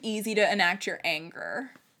 it's too easy to enact your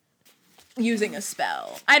anger using a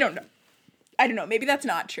spell. I don't know. Maybe that's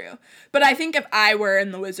not true. But I think if I were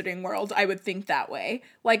in the wizarding world, I would think that way.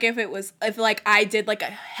 Like, if like, I did, like, a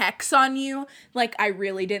hex on you, like, I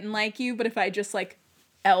really didn't like you, but if I just, like,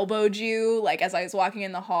 elbowed you, like, as I was walking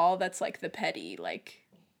in the hall, that's, like, the petty, like...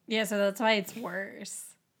 Yeah, so that's why it's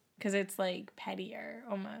worse. Because it's, like, pettier,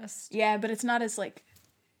 almost. Yeah, but it's not as, like,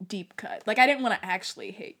 deep cut. Like, I didn't want to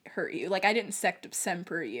actually hurt you. Like, I didn't Sectum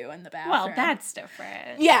Semper you in the bathroom. Well, that's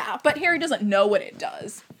different. Yeah, but Harry doesn't know what it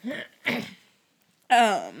does.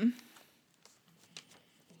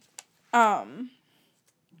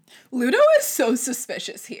 Ludo is so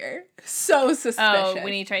suspicious here. So suspicious. Oh,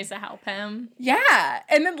 when he tries to help him? Yeah.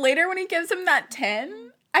 And then later when he gives him that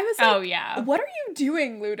 10, I was like, oh, yeah. What are you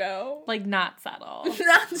doing, Ludo? Like, not subtle.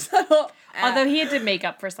 Not subtle. Although he had to make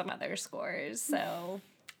up for some other scores, so...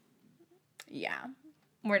 Yeah.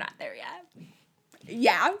 We're not there yet.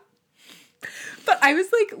 Yeah. But I was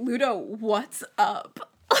like, Ludo, what's up?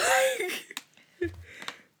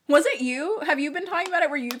 Was it you? Have you been talking about it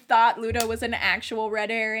where you thought Ludo was an actual red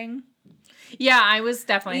herring? Yeah, I was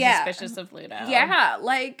definitely suspicious of Ludo. Yeah,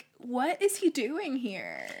 like, what is he doing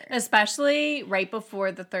here? Especially right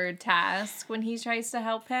before the third task when he tries to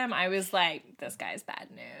help him. I was like, this guy's bad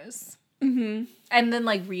news. Mm-hmm. And then,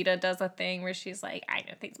 like, Rita does a thing where she's like, I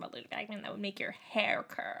know things about Ludo Bagman that would make your hair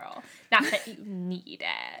curl. Not that you need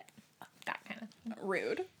it. That kind of thing.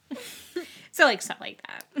 Rude. So, like, stuff like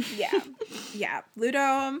that. Yeah. Yeah.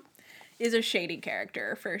 Ludo is a shady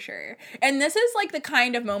character for sure. And this is like the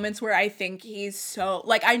kind of moments where I think he's so,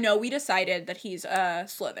 like, I know we decided that he's a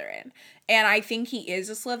Slytherin, and I think he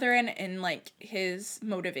is a Slytherin in like his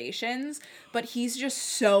motivations, but he's just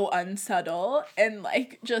so unsubtle and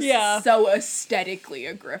like just so aesthetically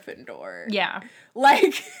a Gryffindor. Yeah.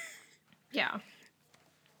 Like yeah.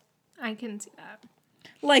 I can see that.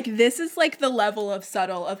 Like, this is, like, the level of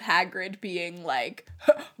subtle of Hagrid being, like,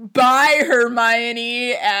 bye,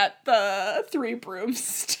 Hermione, at the Three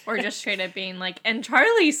Brooms. Or just straight up being like, and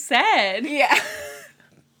Charlie said. Yeah.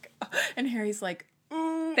 And Harry's like,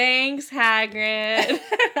 thanks, Hagrid.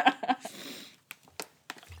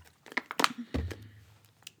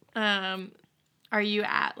 Are you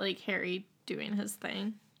at, like, Harry doing his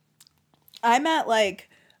thing? I'm at, like...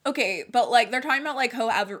 Okay, but, like, they're talking about, like, how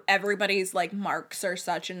everybody's, like, marks are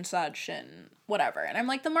such and whatever. And I'm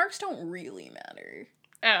like, the marks don't really matter.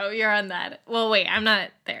 Oh, you're on that. Well, wait, I'm not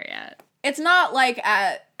there yet. It's not, like,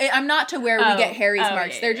 I'm not to where we get Harry's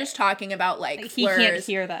marks. Yeah, they're just talking about, like he can't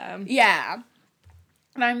hear them. Yeah.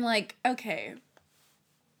 And I'm like, okay.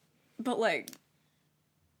 But, like,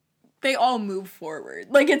 they all move forward.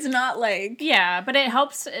 Like, it's not, like... Yeah, but it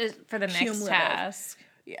helps for the next cumulative. task.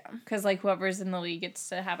 Yeah. Because, like, whoever's in the league gets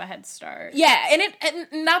to have a head start. Yeah,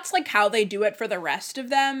 and that's, like, how they do it for the rest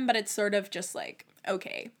of them, but it's sort of just, like,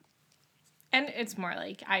 okay. And it's more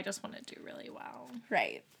like, I just want to do really well.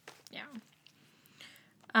 Right. Yeah.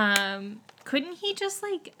 Couldn't he just,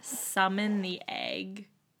 like, summon the egg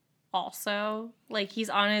also? Like, he's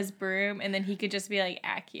on his broom, and then he could just be like,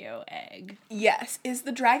 Accio egg. Yes. Is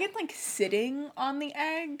the dragon, like, sitting on the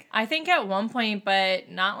egg? I think at one point, but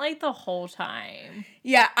not, like, the whole time.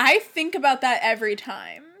 Yeah, I think about that every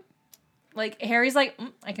time. Like, Harry's like,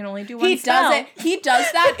 I can only do one spell. He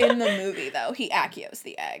does that in the movie, though. He Accios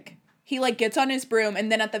the egg. He, like, gets on his broom,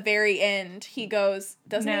 and then at the very end, he goes,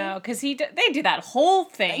 doesn't he? No, because they do that whole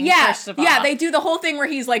thing, yeah, first of all. Yeah, they do the whole thing where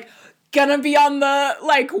he's, like, gonna be on the,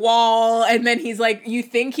 like, wall, and then he's, like, you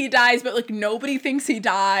think he dies, but, like, nobody thinks he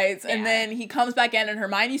dies, and then he comes back in, and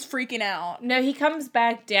Hermione's freaking out. No, he comes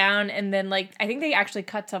back down, and then, like, I think they actually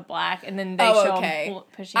cut to black, and then they show him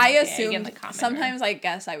pushing the egg in the common sometimes room. I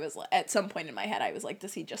guess I was, at some point in my head, I was like,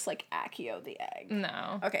 does he just, like, Accio the egg?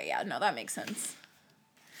 No. Okay, yeah, no, that makes sense.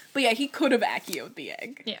 But yeah, he could have Accio'd the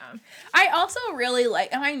egg. Yeah. I also really like,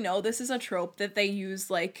 and I know this is a trope that they use,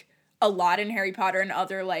 like, a lot in Harry Potter and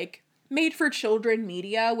other, like, made-for-children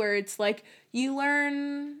media, where it's, like, you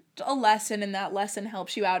learn a lesson and that lesson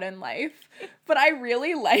helps you out in life. But I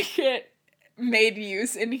really like it made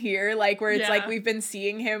use in here, like, where it's, like, we've been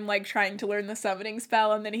seeing him, like, trying to learn the summoning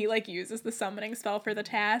spell, and then he, like, uses the summoning spell for the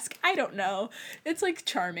task. I don't know. It's, like,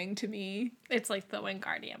 charming to me. It's like the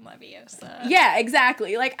Wingardium Leviosa. Yeah,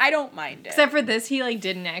 exactly. Like, I don't mind it. Except for this, he, like,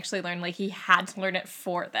 didn't actually learn, like, he had to learn it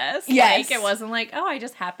for this. Yes. Like, it wasn't like, oh, I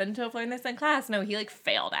just happened to have learned this in class. No, he, like,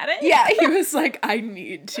 failed at it. Yeah, he was like, I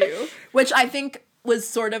need to. Which I think was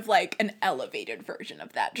sort of, like, an elevated version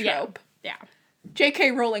of that trope. Yeah. J.K.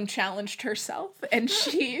 Rowling challenged herself, and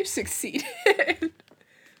she succeeded.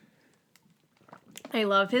 I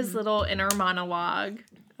love his little inner monologue,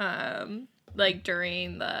 like,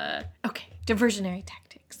 during the, diversionary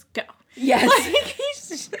tactics, go. Yes.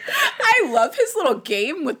 Like, I love his little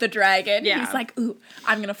game with the dragon. Yeah. He's like, ooh,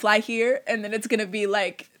 I'm gonna fly here, and then it's gonna be,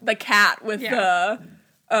 like, the cat with the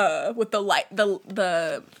light,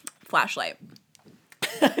 the flashlight.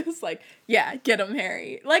 It's like, yeah, get him,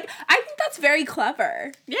 Harry. Like, I think that's very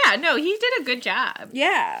clever. Yeah, no, he did a good job.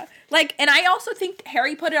 Yeah. Like, and I also think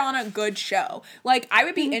Harry put it on a good show. Like, I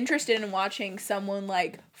would be interested in watching someone,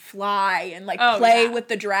 like, fly and, like, play with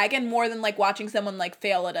the dragon more than, like, watching someone, like,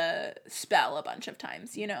 fail at a spell a bunch of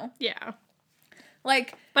times, you know? Yeah.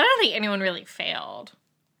 Like... But I don't think anyone really failed.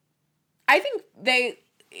 I think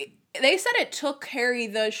they said it took Harry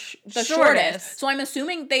the shortest. So I'm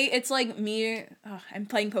assuming it's like me, I'm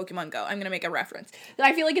playing Pokemon Go. I'm going to make a reference.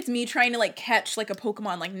 I feel like it's me trying to, like, catch, like, a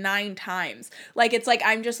Pokemon, like, 9 times. Like, it's like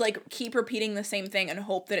I'm just, like, keep repeating the same thing and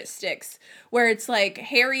hope that it sticks. Where it's like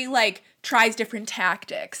Harry, like, tries different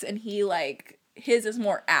tactics and he, like, his is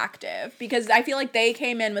more active. Because I feel like they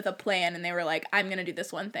came in with a plan and they were like, I'm going to do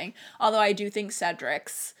this one thing. Although I do think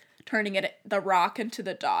Cedric's turning the rock into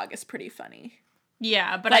the dog is pretty funny.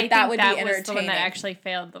 Yeah, but like, I think that would that be was the one that entertaining. actually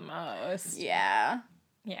failed the most. Yeah.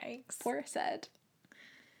 Yikes. Poor Ced.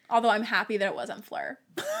 Although I'm happy that it wasn't Fleur.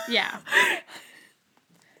 Yeah.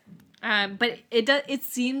 But it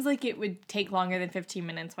seems like it would take longer than 15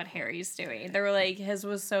 minutes what Harry's doing. They were like, his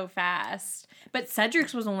was so fast. But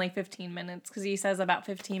Cedric's was only 15 minutes because he says about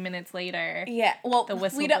 15 minutes later. Yeah, well, the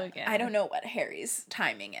whistle blew again. I don't know what Harry's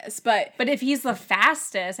timing is, but if he's the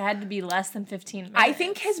fastest, it had to be less than 15 minutes. I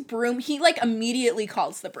think his broom, he like immediately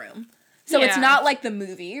calls the broom. So it's not like the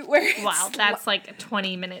movie where it's... Wow, that's like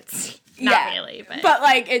 20 minutes. Not really, but... But,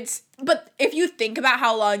 like, But if you think about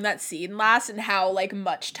how long that scene lasts and how, like,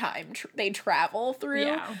 much time they travel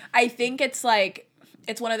through, I think it's, like...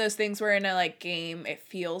 It's one of those things where in a, like, game, it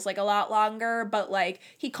feels, like, a lot longer. But, like,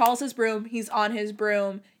 he calls his broom. He's on his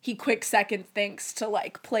broom. He quick second thinks to,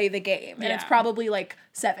 like, play the game. And it's probably, like,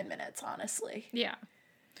 7 minutes, honestly. Yeah.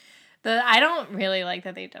 I don't really like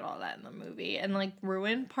that they did all that in the movie. And, like,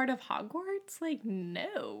 ruin part of Hogwarts? Like,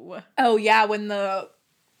 no. Oh, yeah, when the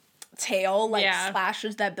tail, like,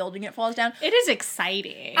 slashes that building, it falls down. It is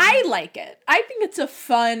exciting. I like it. I think it's a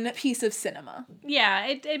fun piece of cinema. Yeah,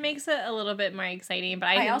 it makes it a little bit more exciting, but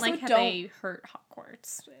I didn't like how they hurt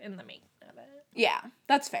Hogwarts in the making of it. Yeah,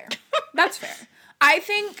 that's fair. That's fair. I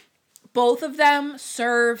think both of them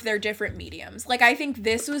serve their different mediums. Like, I think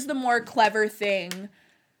this was the more clever thing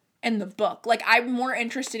in the book. Like, I'm more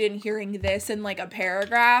interested in hearing this in, like, a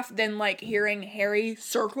paragraph than, like, hearing Harry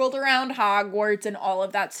circled around Hogwarts and all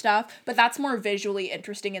of that stuff. But that's more visually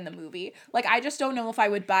interesting in the movie. Like, I just don't know if I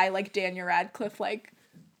would buy, like, Daniel Radcliffe, like,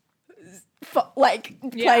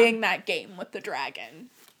 playing that game with the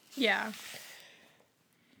dragon. Yeah.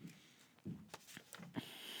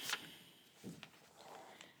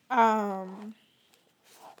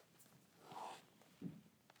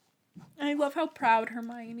 I love how proud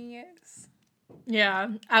Hermione is. Yeah.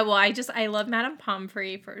 I love Madame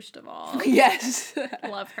Pomfrey, first of all. Yes.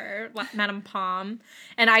 Love her. Madame Pom.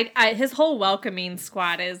 And I his whole welcoming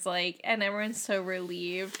squad is like, and everyone's so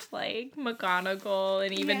relieved. Like, McGonagall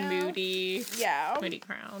and even Moody. Yeah. Moody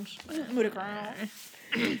Crouch. Moody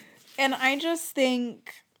Crouch. And I just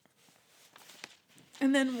think...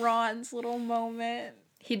 And then Ron's little moment.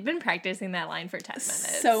 He'd been practicing that line for 10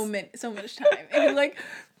 minutes. So much time. And he, like...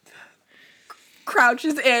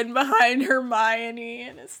 crouches in behind Hermione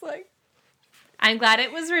and it's like... I'm glad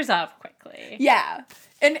it was resolved quickly. Yeah.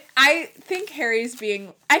 And I think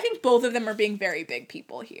I think both of them are being very big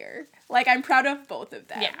people here. Like, I'm proud of both of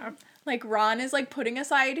them. Yeah. Like, Ron is, like, putting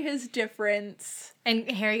aside his difference. And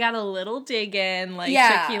Harry got a little dig in, like,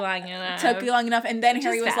 yeah. took you long enough. Took you long enough. And then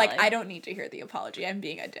Harry was valid. like, I don't need to hear the apology. I'm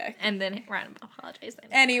being a dick. And then Ron apologized.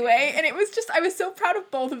 Anyway, and it was just, I was so proud of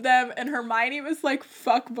both of them. And Hermione was like,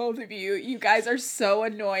 fuck both of you. You guys are so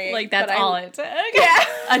annoying. Like, that's all it took. Yeah.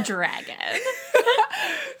 A dragon.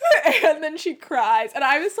 And then she cries. And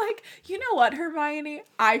I was like, you know what, Hermione?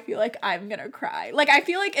 I feel like I'm gonna cry. Like, I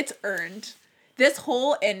feel like it's earned. This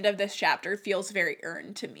whole end of this chapter feels very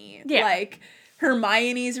earned to me. Yeah. Like,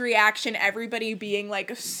 Hermione's reaction, everybody being,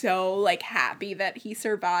 like, so, like, happy that he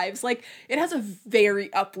survives. Like, it has a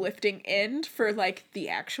very uplifting end for, like, the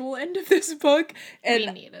actual end of this book. And,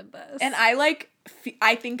 we needed this. And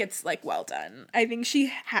I think it's, like, well done. I think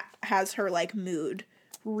she has her, like, mood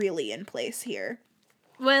really in place here.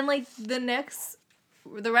 When, like, the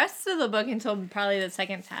rest of the book until probably the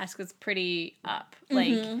second task is pretty up.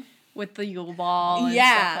 Like, with the Yule Ball and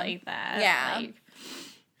stuff like that. Yeah.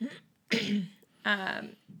 Like,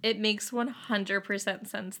 it makes 100%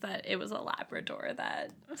 sense that it was a Labrador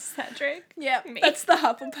that Cedric made. That's the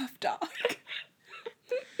Hufflepuff dog.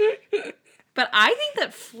 But I think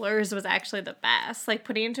that Fleur's was actually the best. Like,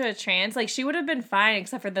 putting into a trance, like, she would have been fine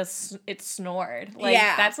except for it snored. Like,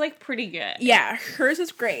 that's, like, pretty good. Yeah, hers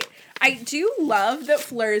is great. I do love that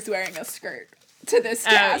Fleur is wearing a skirt to this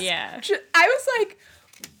task. Oh, yeah. I was like,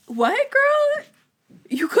 what, girl?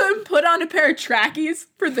 You couldn't put on a pair of trackies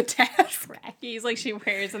for the task? Trackies, like she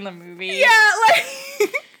wears in the movie. Yeah, like,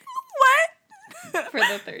 what? For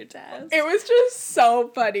the third task. It was just so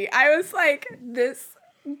funny. I was like, this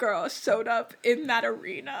girl showed up in that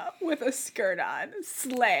arena with a skirt on.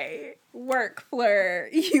 Slay. Work, Fleur.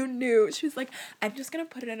 You knew. She was like, I'm just gonna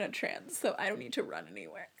put it in a trance so I don't need to run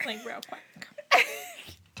anywhere. Like, real quick.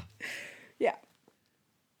 Yeah.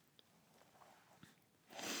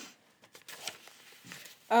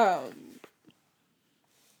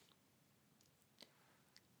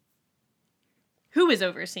 Who is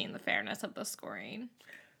overseeing the fairness of the scoring?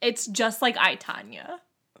 It's just like I, Tanya.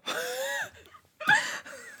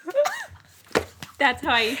 That's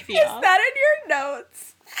how I feel. Is that in your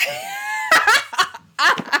notes?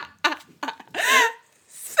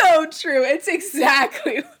 So true. It's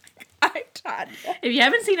exactly like I, Tanya. If you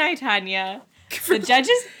haven't seen I, Tanya, The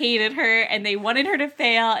judges hated her, and they wanted her to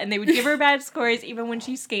fail, and they would give her bad scores even when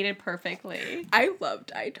she skated perfectly. I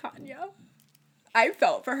loved Tanya. I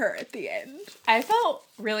felt for her at the end. I felt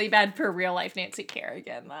really bad for real life Nancy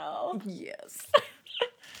Kerrigan, though. Yes.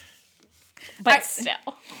 But still.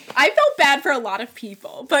 I felt bad for a lot of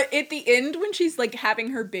people. But at the end, when she's, like, having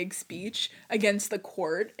her big speech against the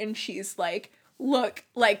court, and she's like, look,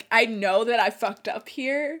 like, I know that I fucked up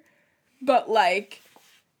here, but, like,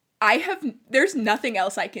 there's nothing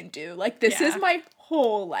else I can do. Like, this is my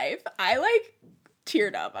whole life. I, like,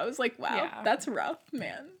 teared up. I was like, wow, that's rough,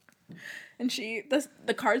 man. And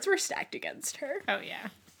the cards were stacked against her. Oh, yeah.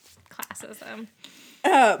 Classism.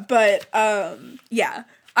 Yeah.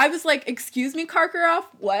 I was like, excuse me, Karkaroff,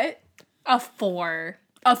 what? A 4.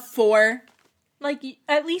 A 4? Like,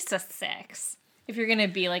 at least a 6. If you're gonna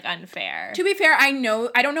be, like, unfair. To be fair, I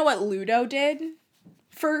don't know what Ludo did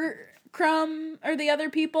for Crumb or the other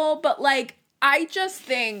people, but, like, I just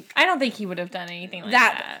think... I don't think he would have done anything like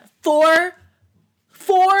that. 4...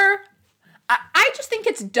 I just think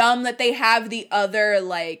it's dumb that they have the other,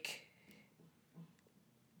 like...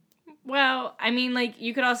 Well, I mean, like,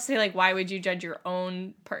 you could also say, like, why would you judge your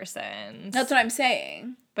own person? That's what I'm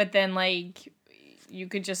saying. But then, like, you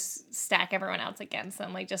could just stack everyone else against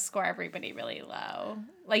them. Like, just score everybody really low.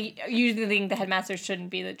 Like, you think the headmasters shouldn't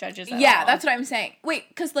be the judges at all. Yeah, that's what I'm saying. Wait,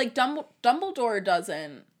 because, like, Dumbledore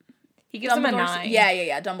doesn't... He gives them a 9.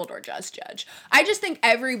 Yeah, Dumbledore does judge. I just think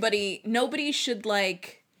nobody should,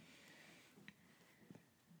 like...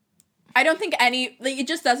 I don't think it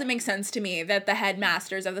just doesn't make sense to me that the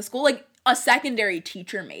headmasters of the school, like, a secondary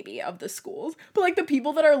teacher maybe of the schools, but, like, the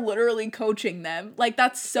people that are literally coaching them, like,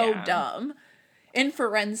 that's so dumb. In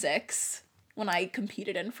forensics, when I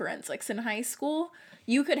competed in forensics in high school,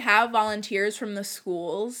 you could have volunteers from the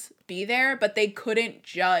schools be there, but they couldn't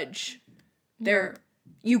judge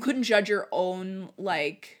you couldn't judge your own,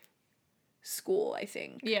 like, school, I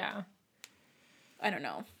think. Yeah. I don't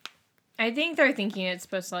know. I think they're thinking it's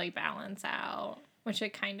supposed to, like, balance out, which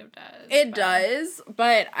it kind of does. It does,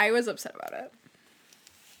 but I was upset about it.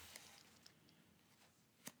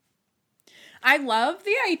 I love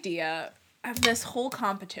the idea of this whole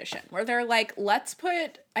competition where they're like, let's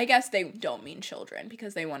put, I guess they don't mean children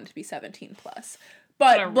because they want it to be 17 plus.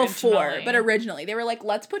 But originally, they were like,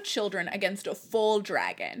 let's put children against a full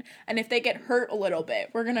dragon. And if they get hurt a little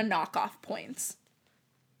bit, we're going to knock off points.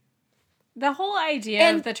 The whole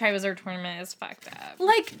idea of the Triwizard Tournament is fucked up.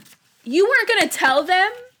 Like, you weren't gonna tell them?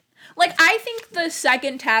 Like, I think the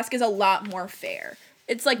second task is a lot more fair.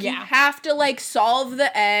 It's like, you have to, like, solve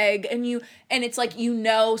the egg, and it's like, so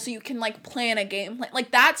you can, like, plan a game plan.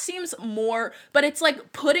 Like, that seems more, but it's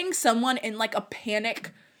like putting someone in, like, a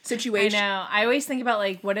panic situation. I know. I always think about,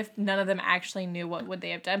 like, what if none of them actually knew what would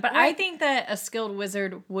they have done? But I think that a skilled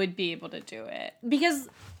wizard would be able to do it. Because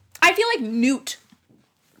I feel like Newt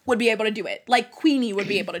would be able to do it. Like, Queenie would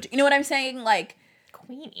be able to do. You know what I'm saying? Like,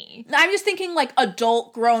 Queenie. I'm just thinking, like,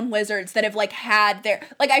 adult grown wizards that have, like, had their...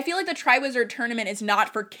 Like, I feel like the Triwizard Tournament is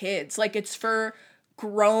not for kids. Like, it's for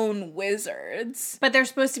grown wizards. But they're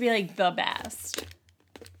supposed to be, like, the best.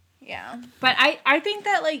 Yeah. But I think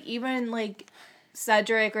that, like, even, like,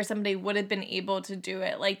 Cedric or somebody would have been able to do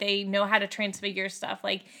it. Like, they know how to transfigure stuff.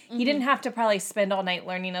 Like, he didn't have to probably spend all night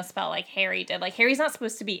learning a spell like Harry did. Like, Harry's not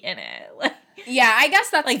supposed to be in it. Yeah, I guess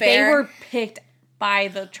that's like, fair. They were picked by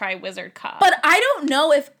the Triwizard Cup. But I don't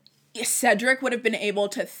know if Cedric would have been able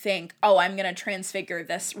to think, oh, I'm going to transfigure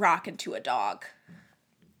this rock into a dog.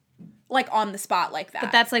 Like, on the spot like that.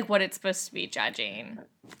 But that's, like, what it's supposed to be judging.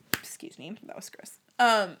 Excuse me. That was gross.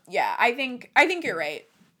 Yeah, I think you're right.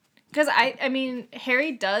 Because, I mean,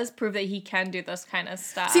 Harry does prove that he can do this kind of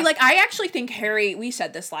stuff. See, like, I actually think Harry, we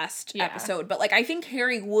said this last episode, but, like, I think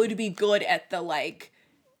Harry would be good at the, like,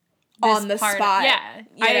 on the spot. Yeah,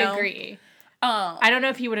 I agree. I don't know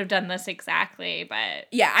if he would have done this exactly, but...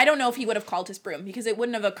 Yeah, I don't know if he would have called his broom, because it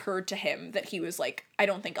wouldn't have occurred to him that he was, like, I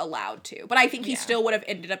don't think allowed to. But I think he still would have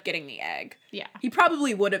ended up getting the egg. Yeah. He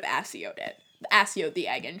probably would have Assioed the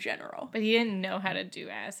egg in general. But he didn't know how to do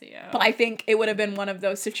Assio. But I think it would have been one of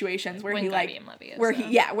those situations where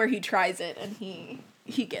where he tries it and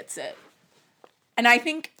he gets it. And I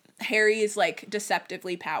think Harry is, like,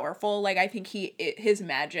 deceptively powerful. Like, I think his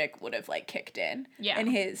magic would have, like, kicked in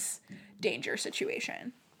his danger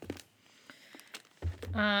situation.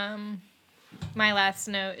 My last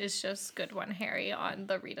note is just good one, Harry, on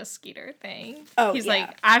the Rita Skeeter thing. Oh, he's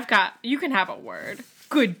like, you can have a word.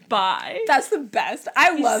 Goodbye. That's the best.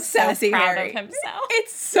 I love sassy so proud Harry. Of himself.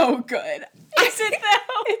 It's so good. Is it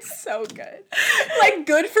though? It's so good. Like,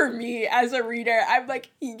 good for me as a reader. I'm like,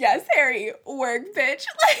 yes, Harry, work, bitch.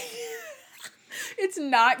 Like, It's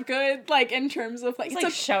not good, like, in terms of, like... It's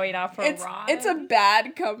like showing off for Ron. It's a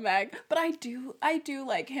bad comeback. But I do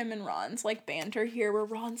like him and Ron's, like, banter here, where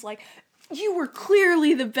Ron's like, you were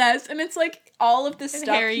clearly the best. And it's, like, all of the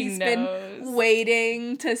stuff Harry he's knows. been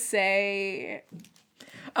waiting to say...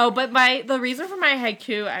 Oh, but the reason for my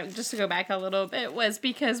haiku, just to go back a little bit, was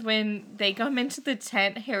because when they come into the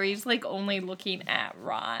tent, Harry's, like, only looking at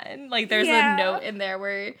Ron. Like, there's a note in there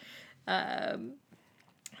where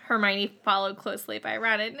Hermione followed closely by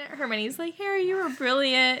Ron, and Hermione's like, Harry, you were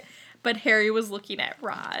brilliant, but Harry was looking at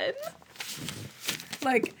Ron.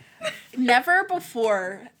 Like, never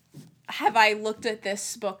before have I looked at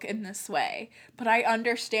this book in this way, but I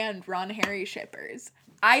understand Ron-Harry shippers.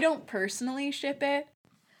 I don't personally ship it.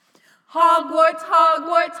 Hogwarts,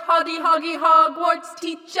 Hogwarts, Hoggy, Hoggy, Hogwarts,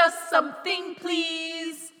 teach us something,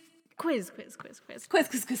 please. Quiz. Quiz.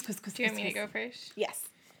 Do you want me to go first? Yes.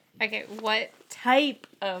 Okay, what type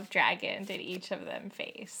of dragon did each of them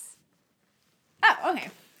face? Oh, okay.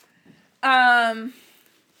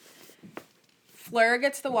 Fleur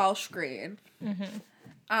gets the Welsh Green. Mm-hmm.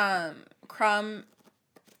 Crumb...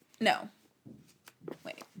 No.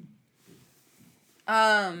 Wait.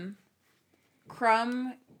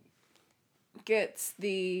 Crumb gets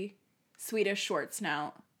the Swedish short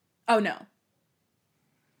snout. Oh, no.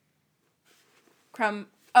 Crumb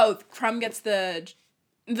gets the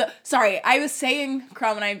sorry, I was saying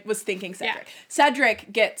Crumb and I was thinking Cedric. Yeah.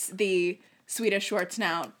 Cedric gets the Swedish short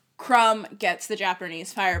snout. Crumb gets the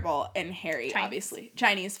Japanese fireball, and Harry, obviously,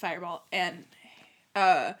 Chinese fireball, and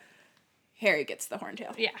Harry gets the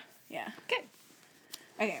horntail. Yeah. Yeah. Good.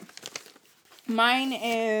 Okay. Mine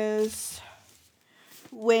is...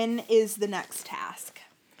 When is the next task?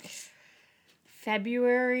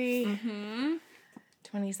 February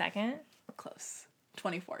 22nd? Close.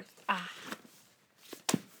 24th. Ah.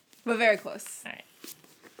 But very close. All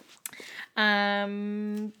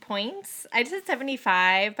right. Points? I did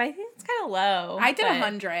 75, but I think it's kind of low. I did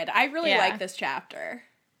 100. I really like this chapter.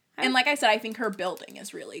 And like I said, I think her building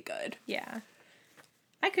is really good. Yeah.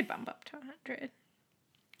 I could bump up to 100.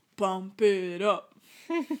 Bump it up.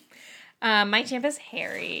 My champ is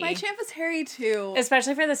Harry. My champ is Harry, too.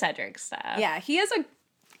 Especially for the Cedric stuff. Yeah, he has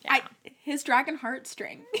his dragon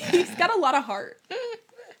heartstring. He's got a lot of heart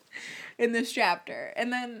in this chapter.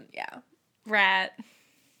 And then, Rat.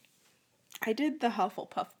 I did the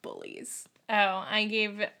Hufflepuff bullies. Oh, I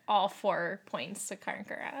gave all 4 points to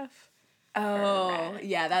Karkaroff. Oh,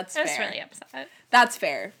 yeah, that's fair. I was really upset. That's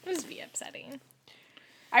fair. It was upsetting.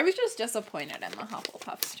 I was just disappointed in the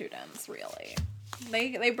Hufflepuff students, really.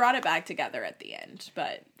 They brought it back together at the end,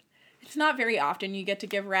 but it's not very often you get to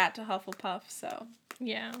give Rat to Hufflepuff, so.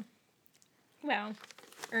 Yeah. Well,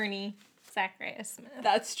 Ernie Zacharias Smith.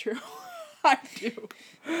 That's true. I do.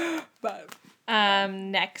 But.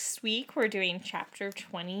 Next week, we're doing chapter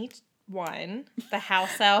 21, The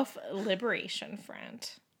House Elf Liberation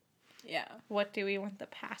Front. Yeah. What do we want the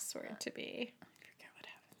password to be? I forget what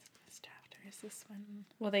happens in this chapter. Is this one?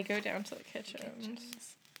 Well, they go down to the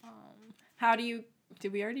kitchens. How do you...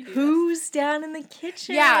 Did we already do Who's down in the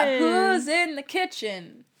kitchen? Yeah, who's in the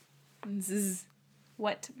kitchen? Zzz.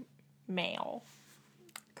 What male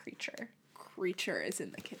creature is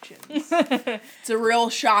in the kitchen? It's a real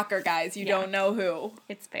shocker, guys. You don't know who.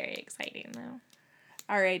 It's very exciting, though.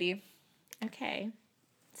 Alrighty. Okay.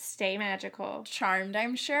 Stay magical. Charmed,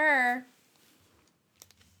 I'm sure.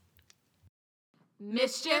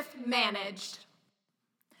 Mischief managed.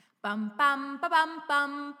 Bum bum ba bum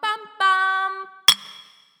bum bum bum.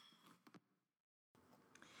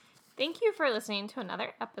 Thank you for listening to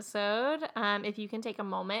another episode. If you can take a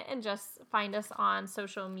moment and just find us on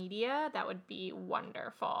social media, that would be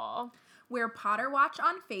wonderful. We're Potter Watch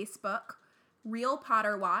on Facebook, Real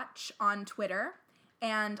Potter Watch on Twitter,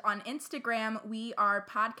 and on Instagram, we are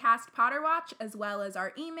Podcast Potter Watch, as well as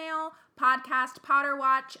our email,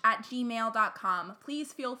 podcastpotterwatch@gmail.com.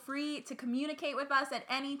 Please feel free to communicate with us at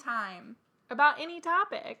any time. About any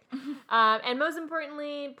topic. And most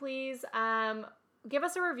importantly, please give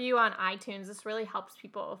us a review on iTunes. This really helps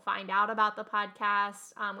people find out about the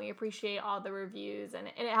podcast. We appreciate all the reviews, and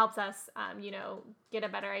it helps us, get a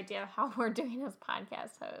better idea of how we're doing as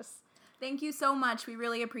podcast hosts. Thank you so much. We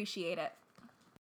really appreciate it.